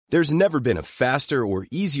There's never been a faster or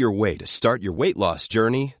easier way to start your weight loss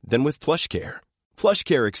journey than with PlushCare.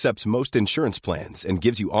 PlushCare accepts most insurance plans and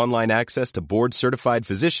gives you online access to board-certified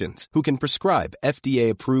physicians who can prescribe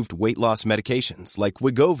FDA-approved weight loss medications like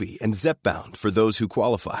Wegovy and Zepbound for those who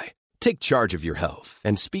qualify. Take charge of your health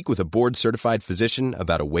and speak with a board-certified physician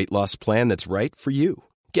about a weight loss plan that's right for you.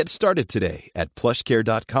 Get started today at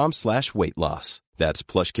plushcare.com/weight loss. That's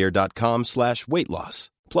plushcare.com/weight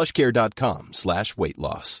loss. plushcare.com/weight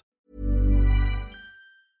loss.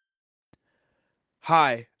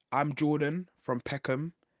 Hi, I'm Jordan from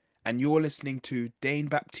Peckham, and you're listening to Dane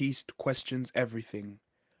Baptiste Questions Everything.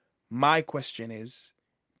 My question is,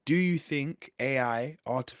 do you think AI,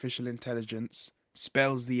 artificial intelligence,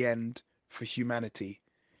 spells the end for humanity?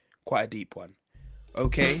 Quite a deep one.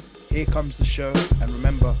 Okay, here comes the show, and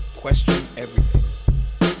remember, question everything.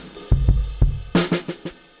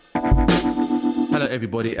 Hello,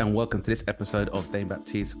 everybody, and welcome to this episode of Dane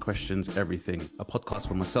Baptiste Questions Everything, a podcast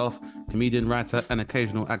for myself, comedian, writer, and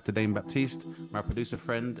occasional actor Dane Baptiste, my producer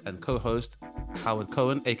friend and co-host Howard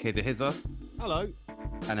Cohen, aka The Hizzer. Hello.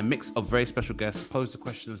 And a mix of very special guests pose the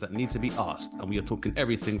questions that need to be asked, and we are talking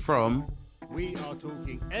everything from... We are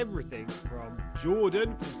talking everything from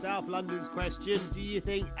Jordan from South London's question: do you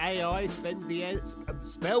think AI spells the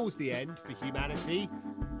end for humanity?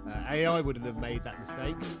 AI wouldn't have made that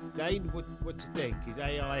mistake. Dane, what do you think? Is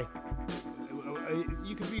AI?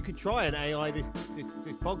 You could try an AI this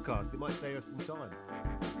podcast. It might save us some time.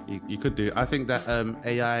 You could do. I think that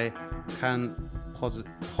AI can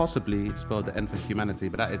possibly spell the end for humanity,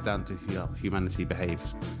 but that is down to how humanity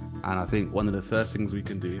behaves. And I think one of the first things we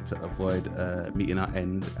can do to avoid meeting our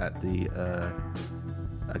end at the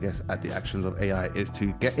actions of AI is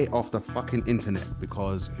to get it off the fucking internet,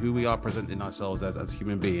 because who we are presenting ourselves as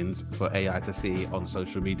human beings for AI to see on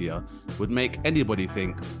social media would make anybody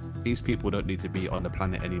think these people don't need to be on the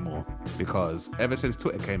planet anymore. Because ever since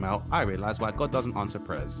Twitter came out, I realized why God doesn't answer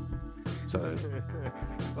prayers. So,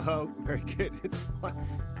 well, very good. It's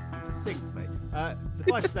succinct, mate.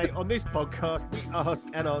 Suffice to say, on this podcast, we ask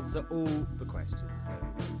and answer all the questions.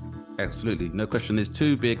 Absolutely. No question is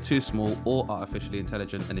too big, too small, or artificially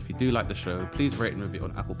intelligent. And if you do like the show, please rate and review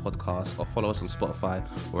on Apple Podcasts or follow us on Spotify,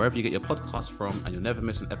 wherever you get your podcasts from, and you'll never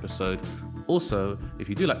miss an episode. Also, if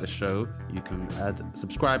you do like the show, you can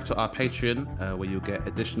subscribe to our Patreon, where you'll get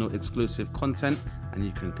additional exclusive content, and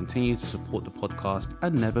you can continue to support the podcast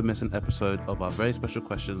and never miss an episode of our very special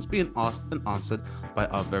questions being asked and answered by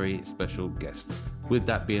our very special guests. With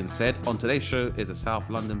that being said, on today's show is a South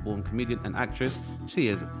London-born comedian and actress. She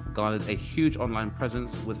has garnered a huge online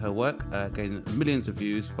presence with her work, gaining millions of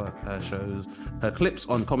views for her shows, her clips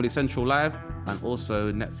on Comedy Central Live, and also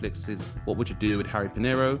Netflix's What Would You Do with Harry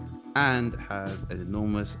Pinero, and has an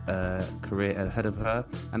enormous career ahead of her,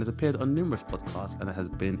 and has appeared on numerous podcasts and has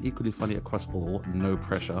been equally funny across all. No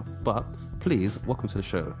pressure. But please, welcome to the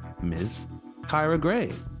show, Ms. Kyrah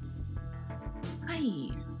Gray. Hi.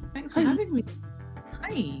 Thanks for having me.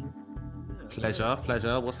 Hi. Pleasure.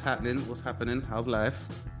 What's happening? How's life?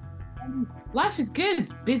 Life is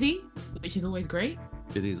good. Busy, which is always great.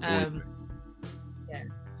 Busy is always great. Yeah.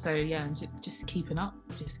 So yeah, I'm just keeping up,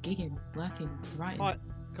 just gigging, working, writing. Hi,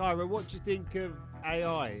 Kyrah, what do you think of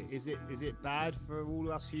AI? Is it bad for all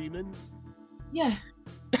of us humans? Yeah.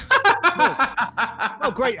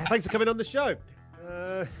 Oh, great. Thanks for coming on the show.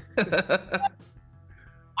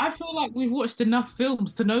 I feel like we've watched enough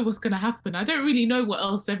films to know what's going to happen. I don't really know what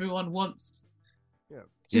else everyone wants.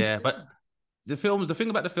 Yeah, but the thing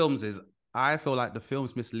about the films is, I feel like the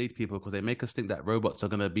films mislead people because they make us think that robots are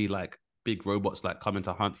going to be like big robots, like coming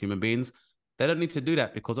to hunt human beings. They don't need to do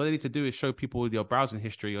that, because all they need to do is show people your browsing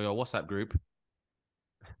history or your WhatsApp group.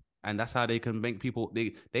 And that's how they can make people,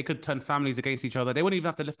 they could turn families against each other. They wouldn't even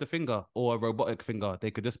have to lift a finger or a robotic finger.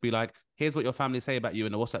 They could just be like, here's what your family say about you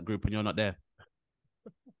in the WhatsApp group and you're not there.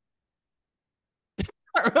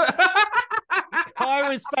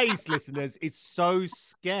 Kyrah's face, listeners, is so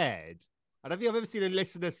scared. I don't think I've ever seen a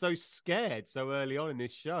listener so scared so early on in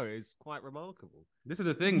this show. It's quite remarkable. This is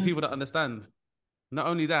the thing people don't understand. Not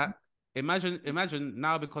only that, imagine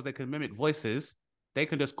now, because they can mimic voices, they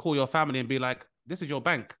can just call your family and be like, this is your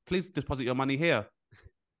bank. Please deposit your money here.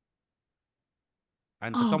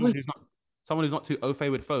 And for someone who's not too au fait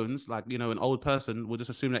with phones, like, you know, an old person will just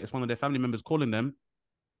assume that it's one of their family members calling them,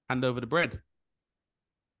 hand over the bread.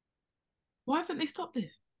 Why haven't they stopped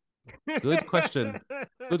this? Good question.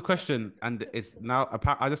 And it's now,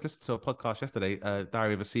 I just listened to a podcast yesterday,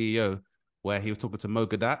 Diary of a CEO, where he was talking to Mo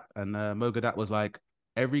Gadat, and Mo Gadat was like,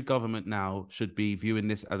 every government now should be viewing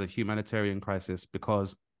this as a humanitarian crisis,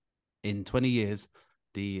 because in 20 years,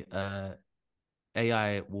 the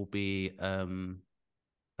AI will be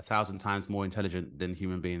 1,000 times more intelligent than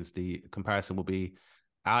human beings. The comparison will be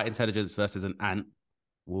our intelligence versus an ant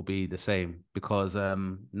will be the same because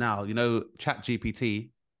now Chat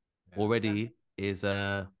GPT already is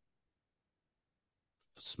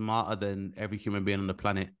smarter than every human being on the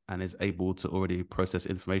planet and is able to already process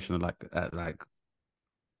information at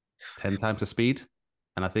 10 times the speed.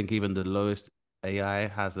 And I think even the lowest AI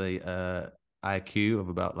has a IQ of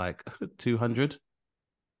about like 200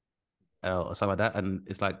 or something like that. And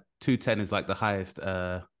it's like 210 is like the highest.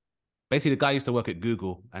 Basically, the guy used to work at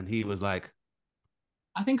Google and he was like,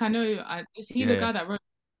 I think I know. Is he the yeah, guy that wrote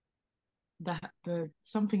the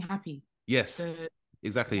something happy? yes, The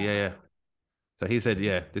exactly. Yeah. So he said,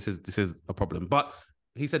 yeah, this is a problem. But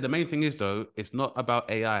he said the main thing is though, it's not about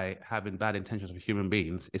AI having bad intentions for human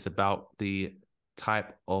beings. It's about the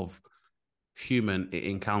type of human it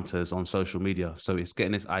encounters on social media. So it's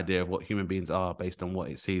getting this idea of what human beings are based on what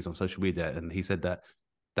it sees on social media. And he said that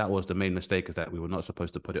was the main mistake, is that we were not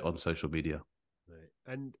supposed to put it on social media. Right.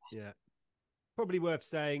 And yeah, probably worth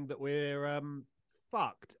saying that we're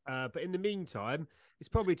fucked. But in the meantime, it's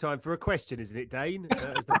probably time for a question, isn't it, Dane?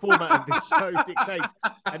 As the format of this show dictates.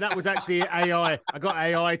 And that was actually AI. I got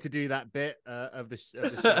AI to do that bit of the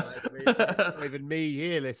show. Actually, not even me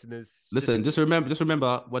here, listeners. Listen, just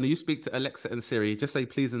remember when you speak to Alexa and Siri, just say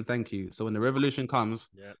please and thank you. So when the revolution comes,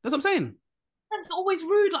 that's what I'm saying. That's always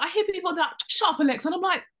rude. Like, I hear people that shut up, Alexa, and I'm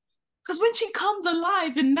like, because when she comes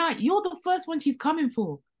alive in night, you're the first one she's coming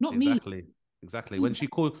for, not me. Exactly. When she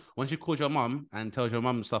calls your mum and tells your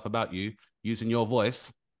mum stuff about you using your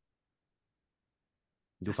voice,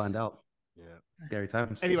 you'll find out. Yeah. Scary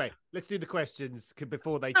times. Anyway, let's do the questions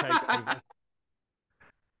before they take over.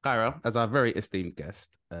 Kyrah, as our very esteemed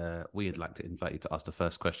guest, we'd like to invite you to ask the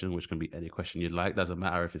first question, which can be any question you'd like. Doesn't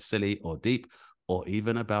matter if it's silly or deep or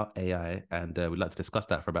even about AI. And we'd like to discuss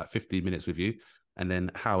that for about 15 minutes with you. And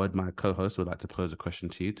then Howard, my co-host, would like to pose a question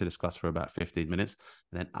to you to discuss for about 15 minutes.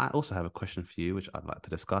 And then I also have a question for you, which I'd like to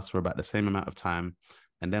discuss for about the same amount of time.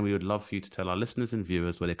 And then we would love for you to tell our listeners and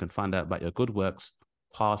viewers where they can find out about your good works,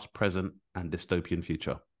 past, present, and dystopian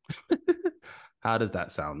future. How does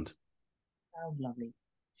that sound? Sounds lovely.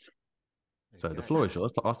 So the floor is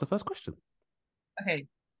yours to ask the first question. Okay.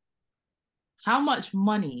 How much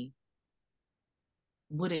money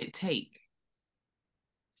would it take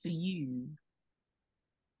for you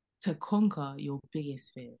to conquer your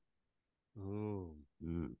biggest fear? Oh,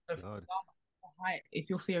 God. If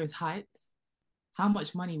your fear is heights, how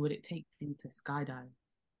much money would it take for you to skydive,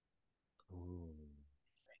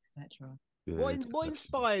 etc.? What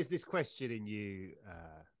inspires this question in you,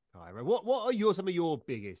 Kyrah? What are some of your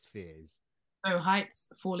biggest fears? So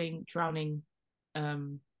heights, falling, drowning. I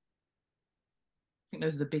think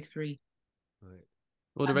those are the big three. Right.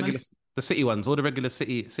 All the regular, the city ones, all the regular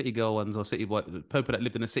city girl ones, or city boy, people that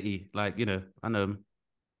lived in the city, like I know them.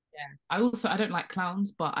 Yeah, I don't like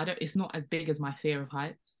clowns, but I don't. It's not as big as my fear of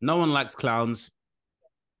heights. No one likes clowns,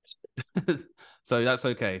 so that's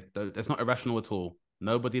okay. That's not irrational at all.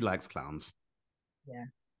 Nobody likes clowns. Yeah,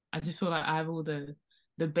 I just feel like I have all the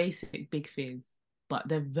basic big fears, but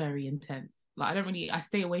they're very intense. Like I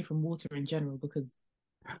stay away from water in general because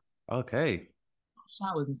okay,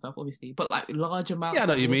 showers and stuff, obviously, but like large amounts. Yeah, I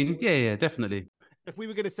know what you mean. Yeah, definitely. If we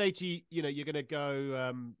were going to say to you, you're going to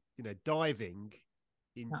go, diving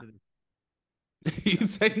into the... You'd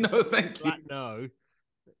say no, thank you. Flat no.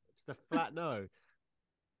 It's the flat no.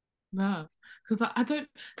 No, because I don't.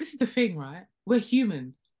 This is the thing, right? We're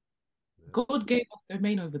humans. God gave us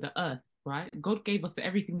domain over the earth, right? God gave us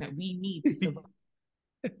everything that we need to survive.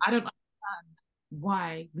 I don't understand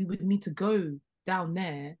why we would need to go down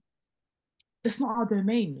there. It's not our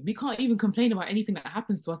domain. We can't even complain about anything that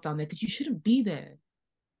happens to us down there because you shouldn't be there.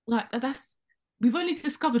 Like we've only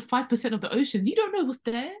discovered 5% of the oceans. You don't know what's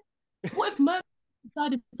there. What if mermaids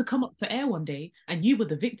decided to come up for air one day and you were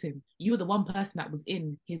the victim? You were the one person that was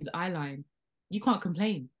in his eye line. You can't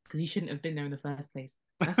complain because you shouldn't have been there in the first place.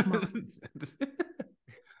 That's my...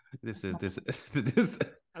 This.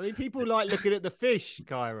 I mean, people like looking at the fish,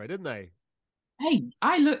 Kyrah, didn't they? Hey,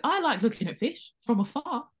 I like looking at fish from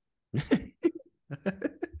afar.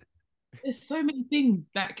 There's so many things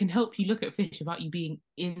that can help you look at fish without you being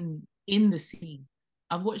in the sea.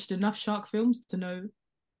 I've watched enough shark films to know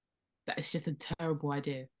that it's just a terrible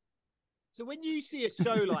idea. So when you see a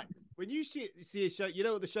show when you see a show, you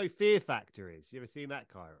know what the show Fear Factor is? You ever seen that,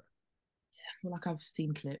 Kyrah? Yeah, I feel like I've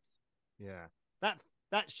seen clips. Yeah.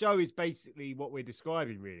 That show is basically what we're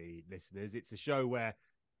describing, really, listeners. It's a show where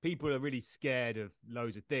people are really scared of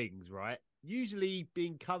loads of things, right? Usually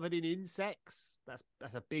being covered in insects. That's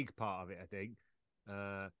a big part of it, I think.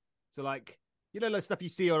 So like, the stuff you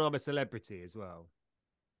see on I'm a Celebrity as well.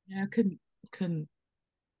 Yeah, I couldn't.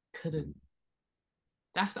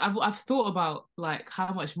 That's I've thought about like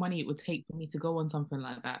how much money it would take for me to go on something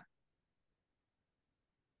like that.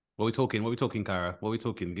 What are we talking? What are we talking, Kyrah? What are we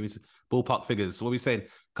talking? Give me some ballpark figures. What are we saying?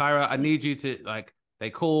 Kyrah, I need you to like they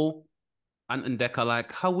call Ant and Decker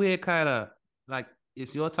like, how weird, Kyrah. Like,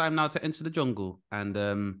 it's your time now to enter the jungle. And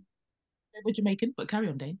We're Jamaican, but carry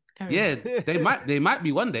on, Dane. Carry on. yeah, they might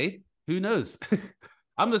be one day. Who knows?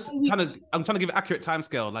 I'm just We trying to give an accurate time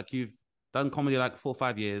scale. Like you've done comedy like 4 or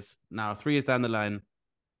 5 years. Now 3 years down the line.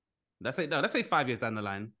 Let's say 5 years down the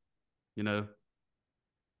line, you know,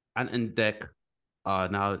 Ant and Deck are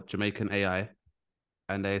now Jamaican AI,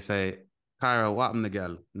 and they say, Kyra, what happened, the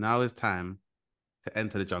girl? Now is time to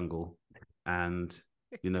enter the jungle. And,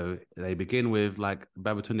 they begin with like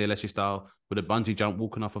Babatunde Leshy style with a bungee jump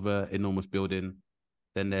walking off of an enormous building.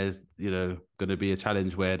 Then there's, going to be a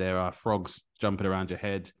challenge where there are frogs jumping around your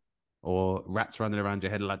head or rats running around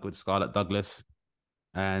your head like with Scarlett Douglas.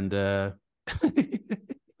 And, and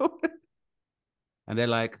they're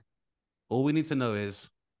like, all we need to know is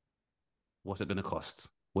what's it going to cost?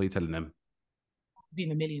 What are you telling them? be in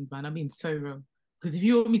the millions, man. I'm being so real. Because if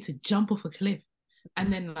you want me to jump off a cliff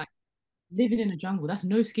and then like living in a jungle, that's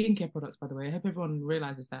no skincare products, by the way. I hope everyone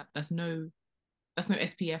realizes that. That's no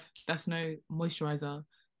SPF, that's no moisturizer.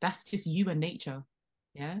 That's just you and nature.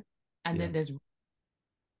 Yeah. And then there's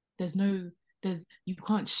you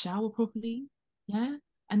can't shower properly. Yeah.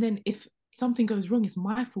 And then if something goes wrong, it's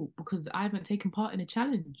my fault because I haven't taken part in a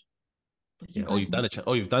challenge. But or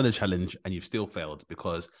you've done a challenge and you've still failed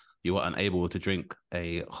because you were unable to drink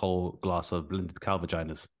a whole glass of blended cow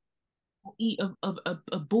vaginas. Eat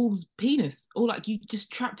a bull's penis, or like you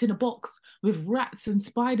just trapped in a box with rats and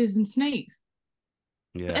spiders and snakes.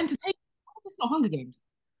 Yeah. But entertainment, it's not Hunger Games.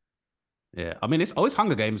 Yeah. I mean, it's always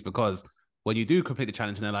Hunger Games because when you do complete the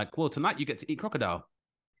challenge and they're like, well, tonight you get to eat crocodile.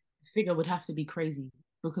 The figure would have to be crazy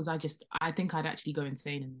because I think I'd actually go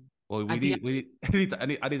insane. Well, I need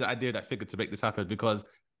the idea of that figure to make this happen because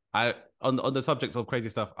on the subject of crazy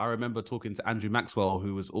stuff, I remember talking to Andrew Maxwell,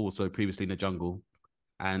 who was also previously in the jungle.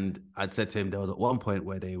 And I'd said to him, there was at one point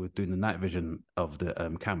where they were doing the night vision of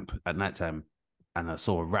the camp at nighttime, and I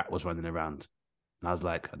saw a rat was running around. And I was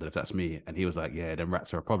like, I don't know if that's me. And he was like, yeah, them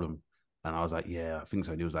rats are a problem. And I was like, yeah, I think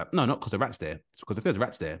so. And he was like, no, not because the rat's there. It's because if there's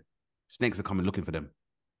rats there, snakes are coming looking for them.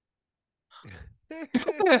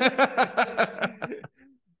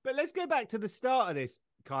 But let's go back to the start of this,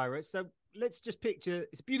 Kyrah. So let's just picture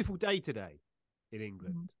it's a beautiful day today in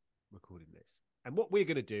England, recording this. And what we're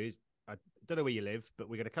going to do is, I don't know where you live, but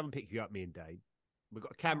we're going to come and pick you up, me and Dane. We've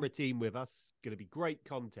got a camera team with us. Going to be great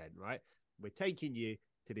content, right? We're taking you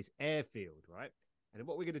to this airfield, right? And then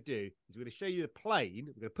what we're going to do is we're going to show you the plane.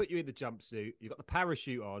 We're going to put you in the jumpsuit. You've got the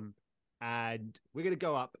parachute on, and we're going to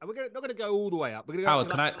go up. And we're not going to go all the way up. We're going to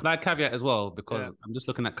go. Howard, can I caveat as well? Because I'm just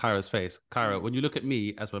looking at Kyra's face. Kyra, when you look at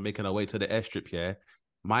me as we're making our way to the airstrip here,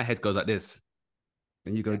 my head goes like this.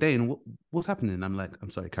 And you go, Dane, what's happening? I'm like, I'm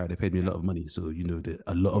sorry, Kyra, they paid me a lot of money. So,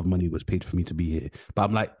 a lot of money was paid for me to be here. But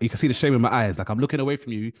I'm like, you can see the shame in my eyes. Like, I'm looking away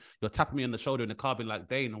from you. You're tapping me on the shoulder in the car, being like,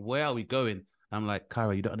 Dane, where are we going? And I'm like,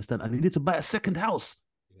 Kyra, you don't understand. I needed to buy a second house.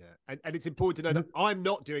 Yeah. And it's important to know that I'm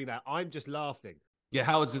not doing that. I'm just laughing.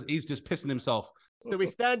 Yeah, he's just pissing himself. So we're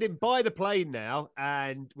standing by the plane now,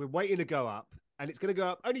 and we're waiting to go up. And it's going to go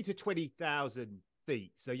up only to 20,000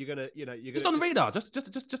 feet. So you're going to, you're going just on radar, just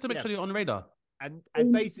to make sure you're on radar. And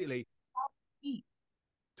basically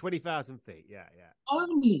 20,000 feet. Yeah.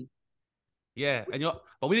 Only. Yeah,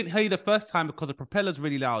 but we didn't hear you the first time because the propeller's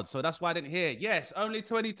really loud. So that's why I didn't hear. Yes, only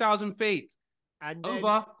 20,000 feet. And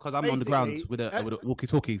over, because I'm on the ground with a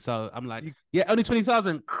walkie-talkie. So I'm like, only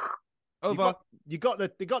 20,000. Over. You got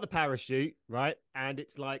the parachute, right? And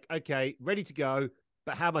it's like, okay, ready to go.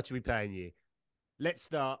 But how much are we paying you? Let's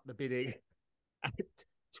start the bidding at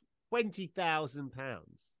 £20,000.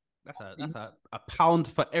 That's a pound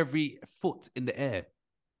for every foot in the air.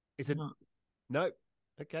 No.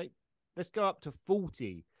 Okay. Let's go up to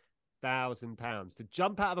 £40,000 to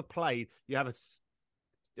jump out of a plane. You have a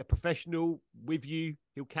professional with you.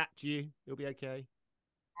 He'll catch you. He'll be okay.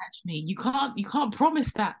 Catch me. You can't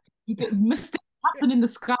promise that. Mistakes happen in the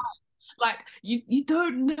sky. Like you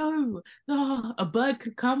don't know. A bird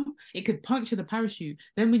could come, it could puncture the parachute.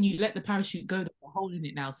 Then when you let the parachute go, there's a hole in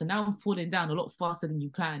it now. So now I'm falling down a lot faster than you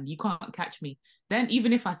planned. You can't catch me. Then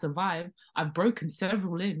even if I survive, I've broken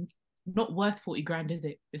several limbs. Not worth 40 grand, is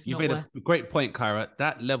it? You've made a great point, Kyra.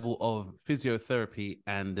 That level of physiotherapy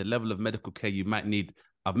and the level of medical care you might need.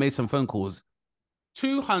 I've made some phone calls.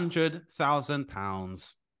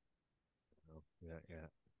 £200,000. Yeah.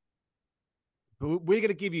 But we're going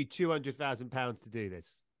to give you £200,000 to do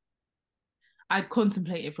this. I'd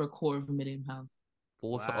contemplate it for £250,000.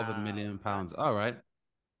 Quarter of £1 million. That's... All right.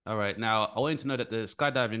 All right. Now, I want you to know that the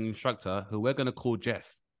skydiving instructor, who we're going to call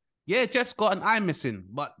Jeff, yeah, Jeff's got an eye missing,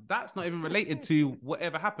 but that's not even related to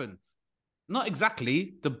whatever happened. Not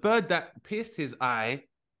exactly. The bird that pierced his eye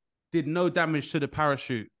did no damage to the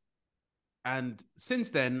parachute. And since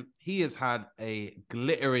then, he has had a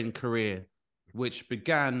glittering career, which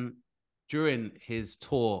began during his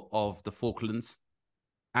tour of the Falklands.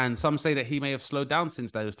 And some say that he may have slowed down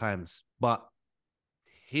since those times. But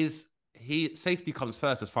safety comes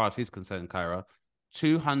first as far as he's concerned, Kyrah.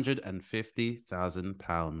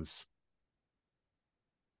 £250,000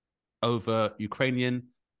 over Ukrainian,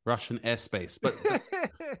 Russian airspace. But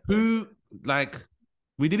who, like,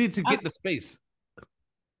 we needed to get the space.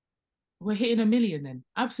 We're hitting 1 million then.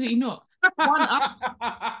 Absolutely not. One up.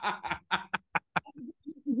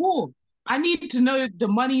 War. I need to know the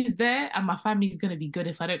money's there and my family's going to be good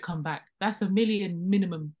if I don't come back. That's 1 million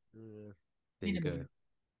minimum. There you go.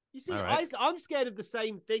 You see, right. I'm scared of the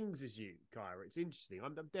same things as you, Kyrah. It's interesting.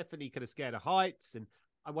 I'm definitely kind of scared of heights, and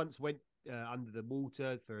I once went under the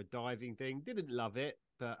water for a diving thing. Didn't love it,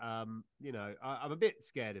 but I'm a bit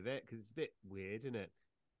scared of it because it's a bit weird, isn't it?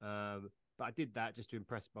 But I did that just to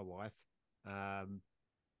impress my wife. But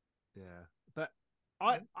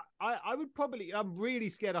I would probably. I'm really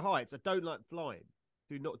scared of heights. I don't like flying.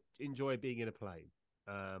 Do not enjoy being in a plane.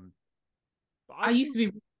 But I used to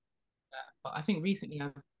be, but I think recently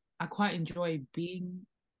I quite enjoy being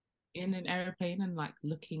in an airplane and like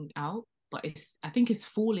looking out. But I think it's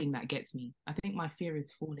falling that gets me. I think my fear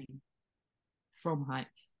is falling from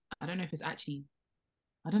heights. I don't know if it's actually.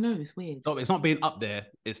 I don't know. It's weird. No, it's not being up there.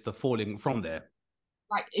 It's the falling from there.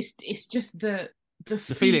 Like it's just the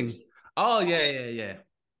feeling. Oh yeah.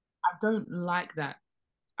 I don't like that.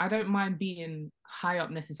 I don't mind being high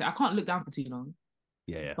up necessarily. I can't look down for too long.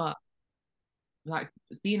 Yeah. But like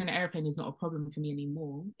being in an airplane is not a problem for me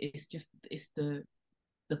anymore. It's the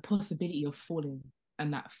possibility of falling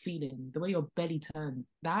and that feeling, the way your belly turns.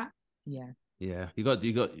 That, yeah. Yeah, you got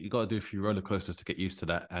to do a few roller coasters to get used to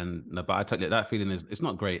that. And no, but I tell you, that feeling it's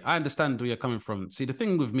not great. I understand where you're coming from. See, the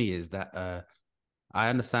thing with me is that I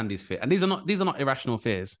understand these fears, and these are not irrational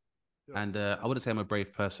fears. Sure. And I wouldn't say I'm a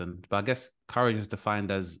brave person, but I guess courage is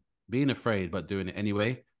defined as being afraid but doing it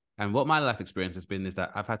anyway. And what my life experience has been is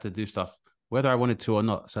that I've had to do stuff whether I wanted to or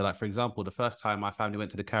not. So, like for example, the first time my family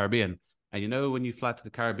went to the Caribbean, and you know when you fly to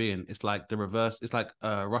the Caribbean, it's like the reverse. It's like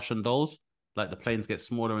Russian dolls. Like the planes get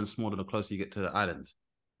smaller and smaller the closer you get to the island.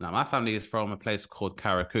 Now, my family is from a place called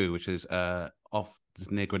Kyrah, which is off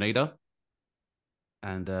near Grenada,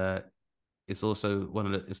 and it's also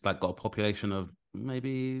it's like got a population of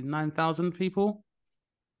maybe 9,000 people.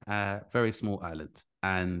 Very small island,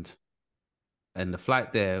 and the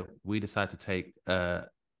flight there, we decided to take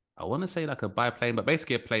I want to say like a biplane, but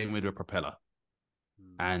basically a plane with a propeller,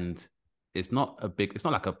 and it's not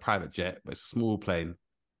like a private jet, but it's a small plane.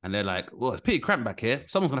 And they're like, well, it's pretty cramped back here.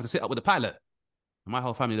 Someone's going to have to sit up with the pilot. And my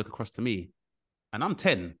whole family look across to me. And I'm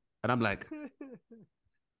 10. And I'm like,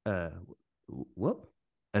 what?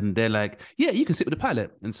 And they're like, yeah, you can sit with the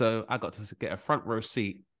pilot. And so I got to get a front row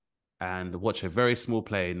seat and watch a very small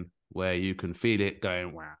plane where you can feel it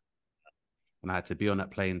going, wow. And I had to be on that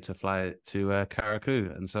plane to fly to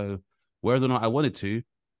Kyrah. And so whether or not I wanted to,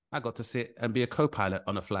 I got to sit and be a co-pilot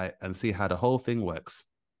on a flight and see how the whole thing works.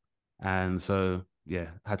 And so...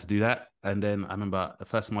 yeah, I had to do that. And then I remember the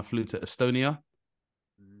first time I flew to Estonia,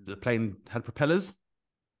 the plane had propellers.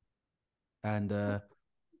 And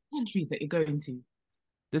countries that you're going to.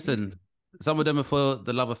 Listen, some of them are for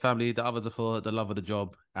the love of family, the others are for the love of the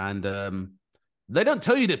job. And they don't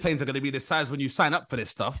tell you that planes are going to be this size when you sign up for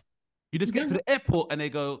this stuff. You just get to the airport and they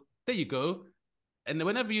go, there you go. And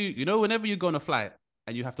whenever you go on a flight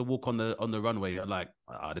and you have to walk on the runway, you're like,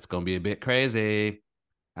 oh, this is going to be a bit crazy.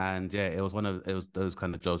 And yeah, it was those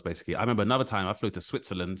kind of jobs basically. I remember another time I flew to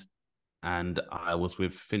Switzerland and I was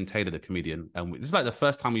with Finn Taylor, the comedian. And this is like the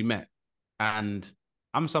first time we met. And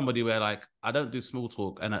I'm somebody where like, I don't do small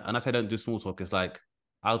talk. And I say don't do small talk. It's like,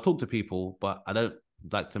 I'll talk to people, but I don't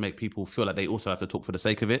like to make people feel like they also have to talk for the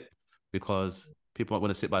sake of it, because people might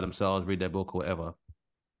want to sit by themselves, read their book or whatever.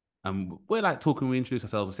 And we're like talking, we introduce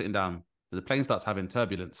ourselves, we're sitting down. The plane starts having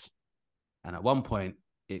turbulence. And at one point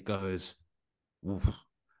it goes, woof.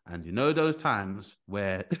 And you know those times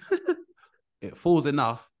where it falls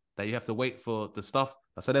enough that you have to wait for the stuff.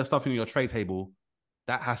 So there's stuff in your tray table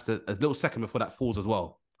that has to, a little second before that falls as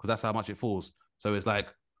well, because that's how much it falls. So it's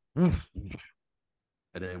like, and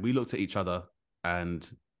then we looked at each other, and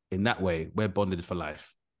in that way, we're bonded for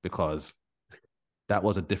life, because that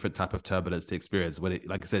was a different type of turbulence to experience. When it,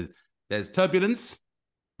 like I said, there's turbulence,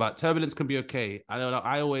 but turbulence can be okay. I don't know.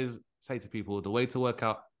 I always say to people, the way to work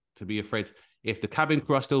out to be afraid, if the cabin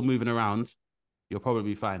crew are still moving around, you'll probably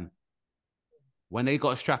be fine. When they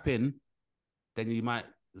got a strap in, then you might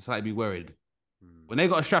slightly be worried. When they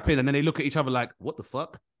got a strap in and then they look at each other like, what the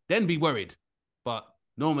fuck? Then be worried. But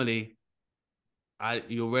normally,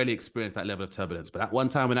 you'll rarely experience that level of turbulence. But that one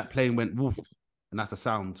time when that plane went woof, and that's the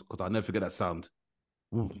sound, because I'll never forget that sound.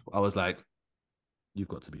 Woof, I was like, you've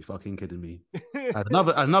got to be fucking kidding me. I had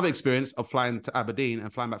another experience of flying to Aberdeen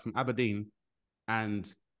and flying back from Aberdeen, and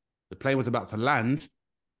the plane was about to land.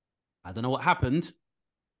 I don't know what happened,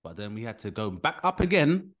 but then we had to go back up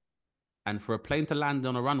again. And for a plane to land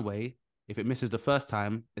on a runway, if it misses the first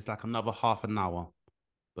time, it's like another half an hour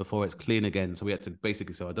before it's clean again. So we had to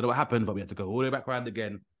basically, so I don't know what happened, but we had to go all the way back around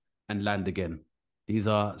again and land again. These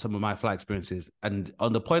are some of my flight experiences. And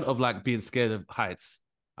on the point of like being scared of heights,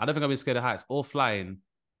 I don't think I've been scared of heights or flying,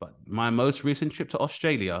 but my most recent trip to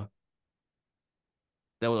Australia,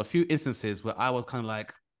 there were a few instances where I was kind of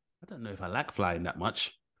like, I don't know if I like flying that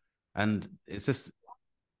much. And it's just,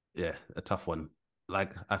 yeah, a tough one.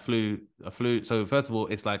 Like I flew. So first of all,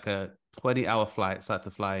 it's like a 20-hour flight. So I had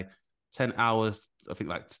to fly 10 hours, I think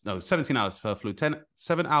 17 hours. So I flew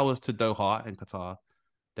 7 hours to Doha in Qatar,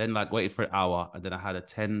 then like waited for an hour. And then I had a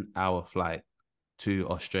 10-hour flight to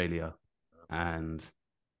Australia. And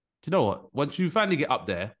do you know what? Once you finally get up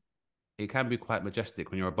there, it can be quite majestic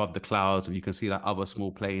when you're above the clouds and you can see like other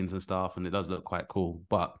small planes and stuff. And it does look quite cool.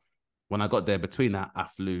 But when I got there, between that, I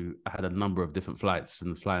had a number of different flights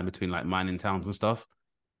and flying between like mining towns and stuff.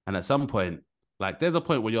 And at some point, like there's a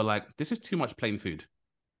point where you're like, this is too much plain food.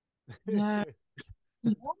 Yeah.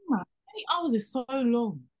 8 hours is so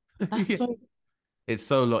long. That's Yeah. so. It's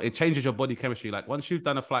so long. It changes your body chemistry. Like once you've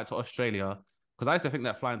done a flight to Australia, because I used to think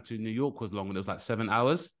that flying to New York was long when it was like 7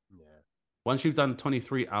 hours. Yeah. Once you've done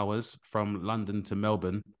 23 hours from London to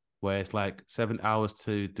Melbourne, where it's like 7 hours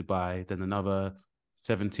to Dubai, then another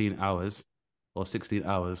 17 hours or 16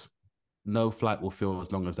 hours, no flight will feel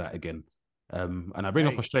as long as that again. And I bring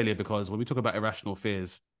up Australia because when we talk about irrational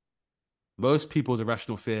fears, most people's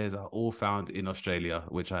irrational fears are all found in Australia,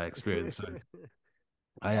 which I experienced. So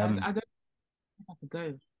I don't know if I could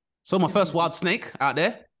go. saw my first wild snake out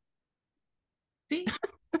there. See?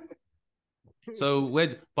 So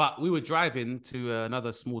we were driving to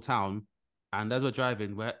another small town, and as we're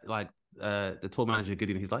driving, we're like the tour manager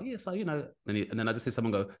Gideon, he's like, yeah, so you know, and then I just hear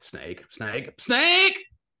someone go, snake, snake, snake.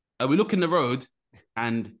 And we look in the road,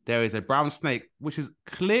 and there is a brown snake, which is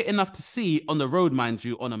clear enough to see on the road, mind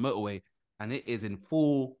you, on a motorway, and it is in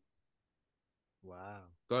full. Wow.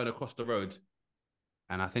 Going across the road,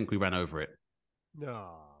 and I think we ran over it.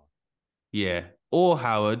 No. Yeah. Or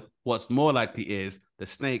Howard, what's more likely is the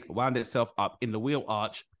snake wound itself up in the wheel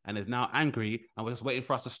arch and is now angry and was just waiting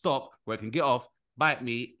for us to stop where it can get off, bite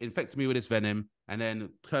me, infect me with its venom, and then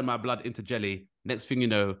turn my blood into jelly. Next thing you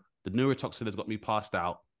know, the neurotoxin has got me passed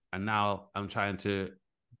out, and now I'm trying to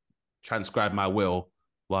transcribe my will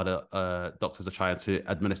while the doctors are trying to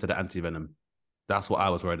administer the antivenom. That's what I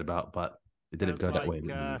was worried about, but it didn't go that way.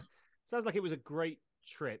 Sounds like it was a great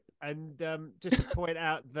trip. And just to point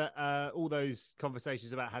out that all those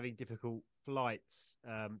conversations about having difficult flights,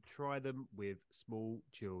 try them with small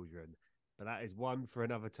children. But that is one for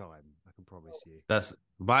another time, I can promise you. That's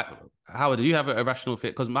Howard, do you have a rational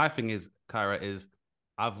fear? Because my thing is, Kyrah, is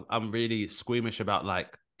I'm really squeamish about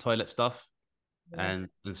like toilet stuff and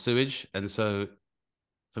sewage. And so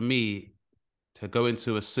for me to go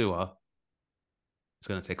into a sewer, it's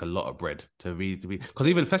going to take a lot of bread to be because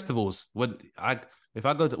even festivals, when I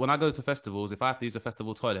go to festivals, if I have to use a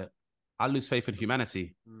festival toilet, I lose faith in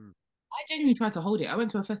humanity. I genuinely tried to hold it. I went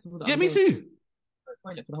to a festival that me too.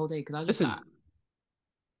 Toilet for the whole day because I was Listen, like,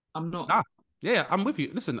 I'm not. Nah, yeah, I'm with you.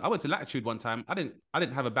 Listen, I went to Latitude one time. I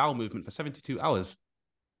didn't have a bowel movement for 72 hours.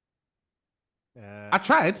 I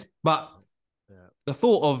tried, but the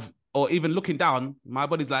thought of or even looking down, my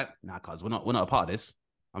body's like, nah, cuz we're not a part of this.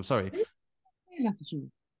 I'm sorry. Latitude.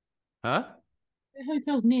 Huh? The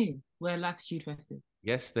hotel's near where Latitude Fest is.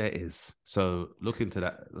 Yes, there is. So look into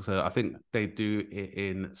that. So I think they do it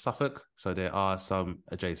in Suffolk. So there are some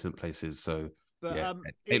adjacent places. So but, yeah,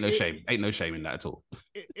 ain't no shame in that at all.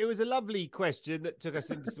 It was a lovely question that took us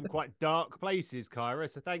into some quite dark places, Kyrah.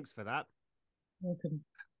 So thanks for that. Welcome.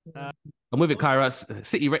 I'm with it, Kyrah.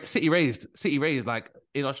 City raised. Like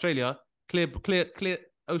in Australia, clear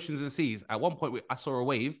oceans and seas. At one point, I saw a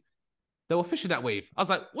wave. They were fishing that wave. I was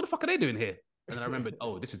like, what the fuck are they doing here? And then I remembered,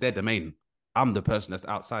 oh, this is their domain. I'm the person that's the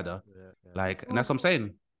outsider. Yeah. Like, and that's what I'm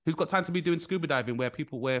saying. Who's got time to be doing scuba diving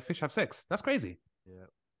where fish have sex? That's crazy. Yeah.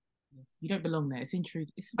 You don't belong there. It's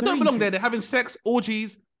intrusive. I don't belong there. They're having sex,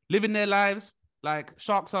 orgies, living their lives. Like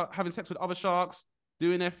sharks are having sex with other sharks,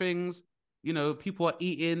 doing their things. You know, people are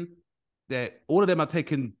eating. All of them are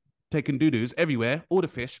taking doo-doos everywhere. All the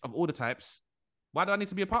fish of all the types. Why do I need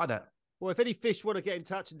to be a part of that? Well, if any fish want to get in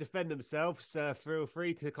touch and defend themselves, feel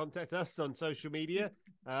free to contact us on social media.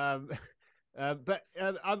 I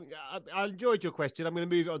enjoyed your question. I'm going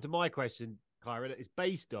to move it on to my question, Kyrah. It's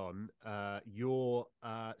based on your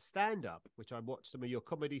stand-up, which I watched some of your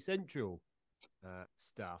Comedy Central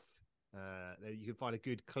stuff. You can find a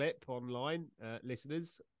good clip online,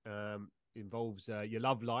 listeners. Involves your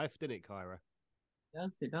love life, didn't it, Kyrah?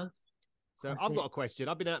 It does. So I've got a question.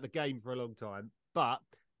 I've been out of the game for a long time, but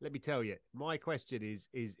let me tell you, my question is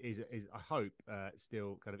I hope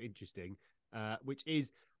still kind of interesting, which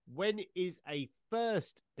is, when is a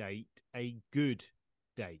first date a good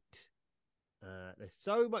date? There's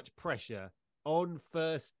so much pressure on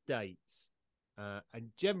first dates,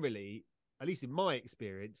 and generally, at least in my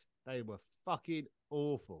experience, they were fucking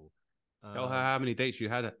awful. Tell her how many dates you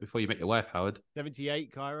had before you met your wife, Howard.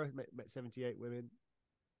 78, Kyrah. Met 78 women.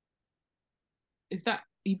 Is that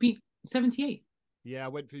you beat 78? Yeah, I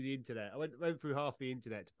went through the internet. I went through half the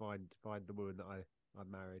internet to find the woman that I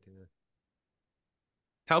married. Yeah.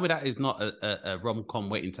 Tell me that is not a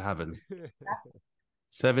rom-com waiting to happen.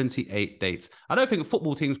 78 dates. I don't think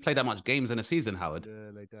football teams play that much games in a season, Howard.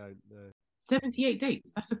 No, they don't. No. 78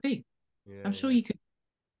 dates. That's the thing. Yeah, I'm sure you could.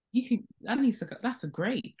 That's a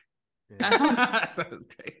great. Yeah. That sounds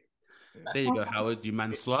great. There you go, Howard. You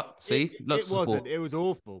man slut. See, it wasn't. It was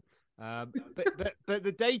awful. But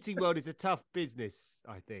the dating world is a tough business,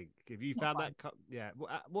 I think. If you found that, yeah.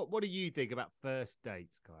 What do you think about first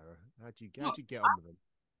dates, Kyrah? How'd you get on with them?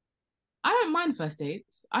 I don't mind first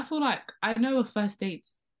dates. I feel like I know a first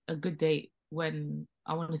date's a good date when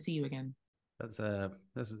I want to see you again. That's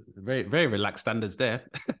very, very relaxed standards there.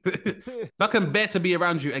 If I can bear to be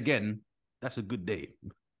around you again, that's a good date.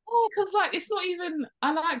 Oh, because like it's not even.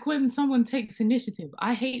 I like when someone takes initiative.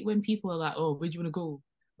 I hate when people are like, "Oh, where do you want to go?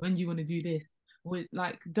 When do you want to do this?"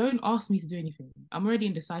 Like, don't ask me to do anything. I'm already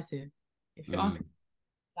indecisive. If you're asking me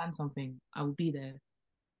to plan something, I will be there.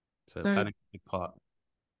 So planning a big part.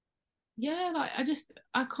 Yeah, like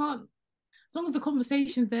I can't. As long as the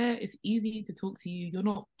conversation's there, it's easy to talk to you. You're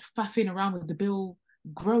not faffing around with the bill.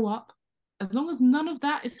 Grow up. As long as none of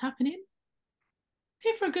that is happening,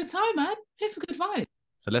 here for a good time, man. Here for good vibe.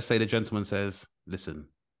 So let's say the gentleman says, "Listen,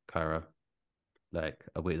 Kyrah, like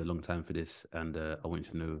I waited a long time for this, and I want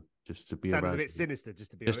you to know, just to be around. A bit sinister,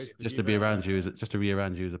 just to be honest. Just to be around you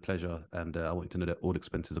is a pleasure, and I want you to know that all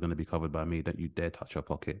expenses are going to be covered by me. Don't you dare touch your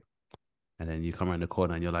pocket." And then you come around the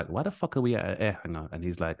corner and you're like, "Why the fuck are we at an air hangar?" And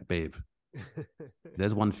he's like, "Babe,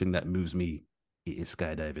 there's one thing that moves me. It is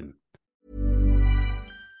skydiving."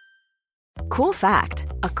 Cool fact,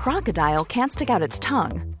 a crocodile can't stick out its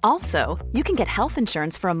tongue. Also, you can get health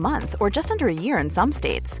insurance for a month or just under a year in some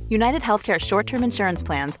states. United Healthcare short-term insurance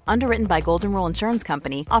plans, underwritten by Golden Rule Insurance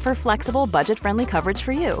Company, offer flexible, budget-friendly coverage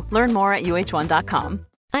for you. Learn more at uh1.com.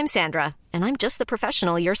 I'm Sandra, and I'm just the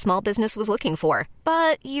professional your small business was looking for.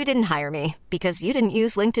 But you didn't hire me because you didn't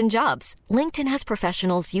use LinkedIn Jobs. LinkedIn has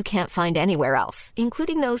professionals you can't find anywhere else,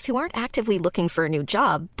 including those who aren't actively looking for a new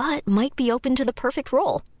job, but might be open to the perfect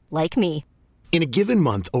role, like me. In a given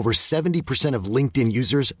month, over 70% of LinkedIn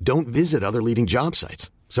users don't visit other leading job sites.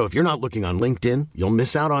 So if you're not looking on LinkedIn, you'll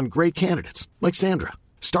miss out on great candidates like Sandra.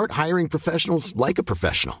 Start hiring professionals like a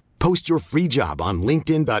professional. Post your free job on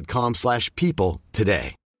linkedin.com/people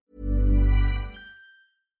today.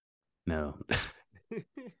 No.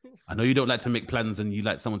 I know you don't like to make plans and you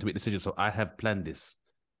like someone to make decisions, so I have planned this.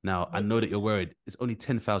 Now, I know that you're worried. It's only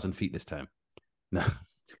 10,000 feet this time. No.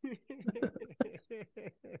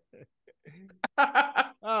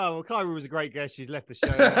 Oh, well, Kyrah was a great guest. She's left the show.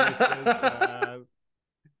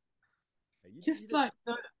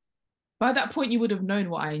 By that point, you would have known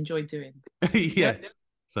what I enjoyed doing. Yeah.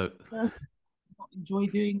 So enjoy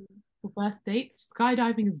doing the first dates.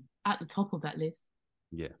 Skydiving is at the top of that list.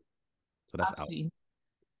 Yeah. So that's absolutely,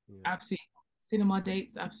 out. Absolutely. Cinema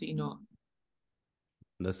dates, absolutely not.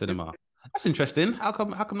 No cinema. That's interesting. How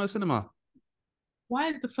come no cinema? Why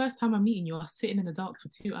is the first time I'm meeting you, I was sitting in the dark for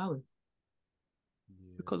 2 hours?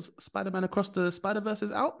 Because Spider-Man Across the Spider-Verse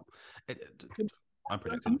is out. I'm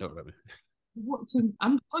projecting. Don't worry.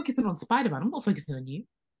 I'm focusing on Spider-Man. I'm not focusing on you.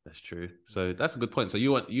 That's true. So that's a good point. So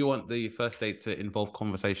you want the first date to involve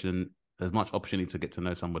conversation, as much opportunity to get to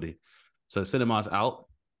know somebody. So cinema's out.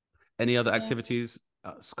 Any other activities?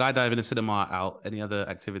 Skydiving and cinema are out. Any other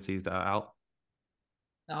activities that are out?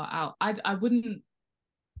 That are out. I wouldn't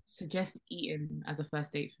suggest eating as a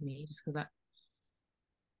first date for me, just because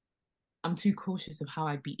I'm too cautious of how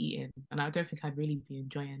I'd be eating, and I don't think I'd really be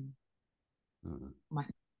enjoying Mm.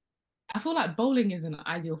 I feel like bowling is an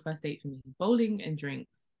ideal first date for me. Bowling and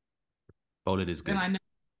drinks. Bowling is Then good.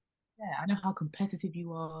 I know how competitive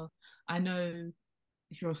you are. I know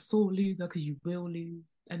if you're a sore loser because you will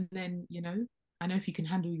lose, and then I know if you can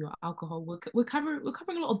handle your alcohol. We're covering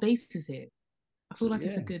a lot of bases here. I feel So, like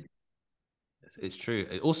it's a yeah. good. It's true.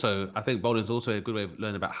 Also, I think bowling is also a good way of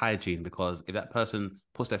learning about hygiene, because if that person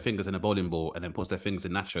puts their fingers in a bowling ball and then puts their fingers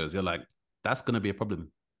in nachos, you're like, that's going to be a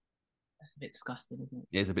problem. That's a bit disgusting, isn't it?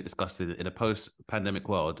 It is a bit disgusting in a post-pandemic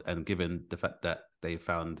world, and given the fact that they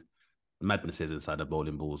found madnesses inside the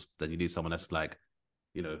bowling balls, then you need someone that's like,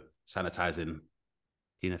 sanitizing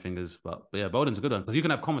clean their fingers. But yeah, bowling's a good one because you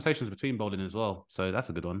can have conversations between bowling as well. So that's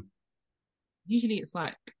a good one. Usually, it's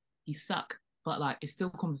like you suck, but like it's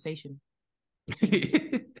still conversation.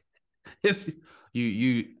 Yes,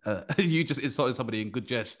 you just insulted somebody in good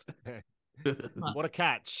jest. What a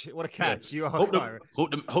catch! What a catch! You are.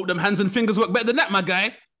 Hope them hands and fingers work better than that, my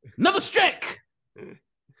guy. Another strike.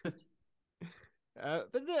 I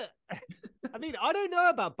mean, I don't know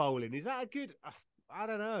about bowling. Is that a good? I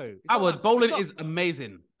don't know. Bowling is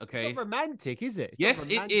amazing. Okay, it's not romantic, is it? Yes,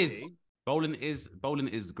 it is. Bowling is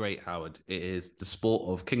great, Howard. It is the sport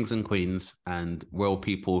of kings and queens and royal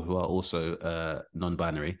people who are also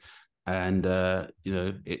non-binary. And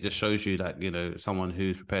it just shows you that someone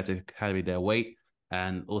who's prepared to carry their weight.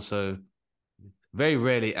 And also, very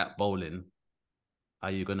rarely at bowling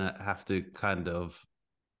are you gonna have to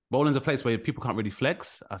bowling's a place where people can't really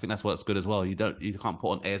flex. I think that's what's good as well. You can't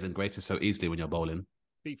put on airs and graces so easily when you're bowling.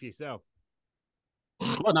 Speak for yourself.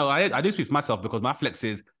 Well, no, I do speak for myself because my flex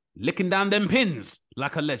is licking down them pins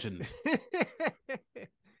like a legend. I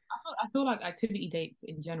feel like activity dates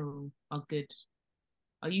in general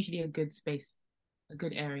are usually a good space, a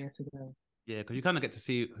good area to go. Yeah, because you kind of get to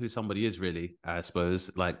see who somebody is really, I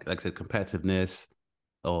suppose. Like I said, competitiveness,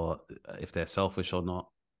 or if they're selfish or not,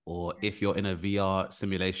 or if you're in a VR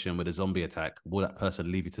simulation with a zombie attack, will that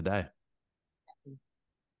person leave you to die?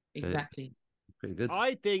 Exactly. So pretty good.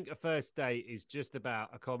 I think a first date is just about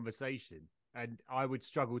a conversation, and I would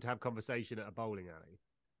struggle to have conversation at a bowling alley.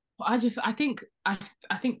 I think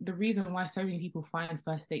the reason why so many people find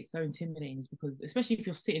first dates so intimidating is because, especially if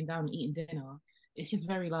you're sitting down and eating dinner, it's just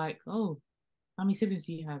very like, oh, how many siblings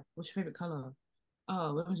do you have? What's your favorite color?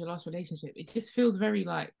 Oh, when was your last relationship? It just feels very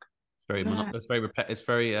like it's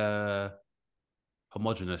very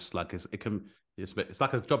homogenous. Like it's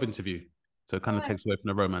like a job interview, so it kind of takes away from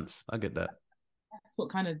the romance. I get that. That's what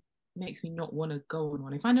kind of makes me not want to go on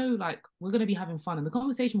one. If I know like we're gonna be having fun and the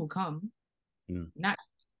conversation will come naturally,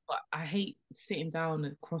 but I hate sitting down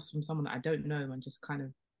across from someone that I don't know and just kind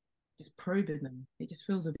of just probing them. It just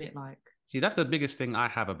feels a bit like. See, that's the biggest thing I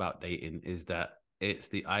have about dating is that it's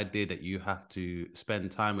the idea that you have to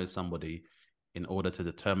spend time with somebody in order to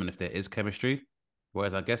determine if there is chemistry.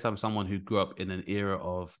 Whereas I guess I'm someone who grew up in an era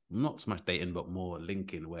of not so much dating, but more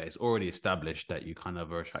linking, where it's already established that you kind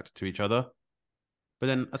of are attracted to each other. But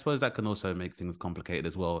then I suppose that can also make things complicated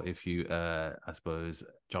as well if you, I suppose,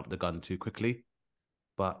 jump the gun too quickly.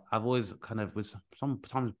 But I've always kind of, with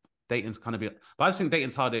sometimes dating's kind of but I just think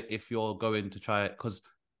dating's harder if you're going to try it, because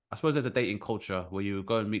I suppose there's a dating culture where you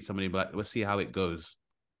go and meet somebody and be like, let's see how it goes.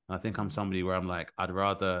 And I think I'm somebody where I'm like, I'd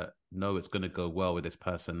rather know it's going to go well with this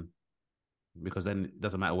person, because then it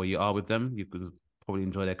doesn't matter where you are with them. You can probably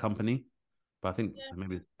enjoy their company. But I think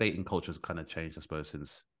maybe dating culture's kind of changed, I suppose,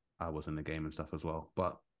 since I was in the game and stuff as well.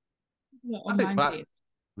 But Online dating.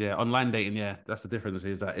 Yeah, online dating, yeah. That's the difference,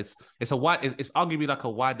 is that it's arguably like a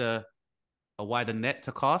wider net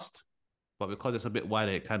to cast. But because it's a bit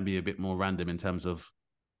wider, it can be a bit more random in terms of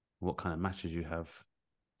what kind of matches you have.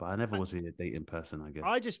 But I never was really a dating person, I guess.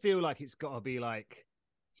 I just feel like it's got to be like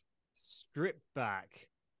stripped back,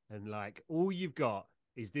 and like all you've got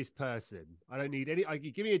is this person. I don't need any.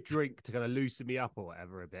 You give me a drink to kind of loosen me up or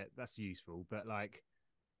whatever a bit. That's useful. But like,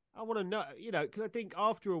 I want to know, because I think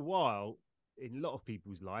after a while in a lot of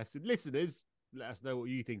people's lives, and listeners, let us know what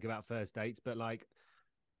you think about first dates. But like,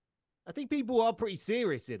 I think people are pretty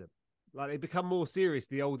serious in them. Like, they become more serious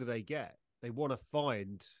the older they get. They want to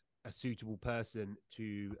find a suitable person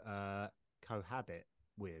to cohabit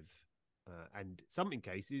with, and some in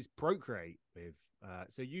cases procreate with.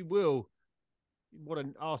 So you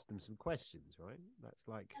want to ask them some questions, right? That's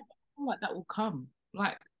like, I feel like that will come,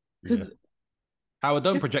 like, because. Howard,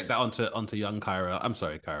 don't project that onto young Kyrah. I'm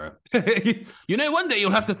sorry, Kyrah. One day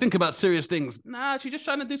you'll have to think about serious things. Nah, she's just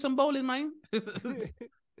trying to do some bowling, man.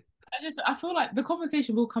 I feel like the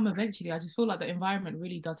conversation will come eventually. I just feel like the environment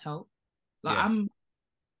really does help. Like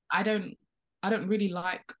I don't really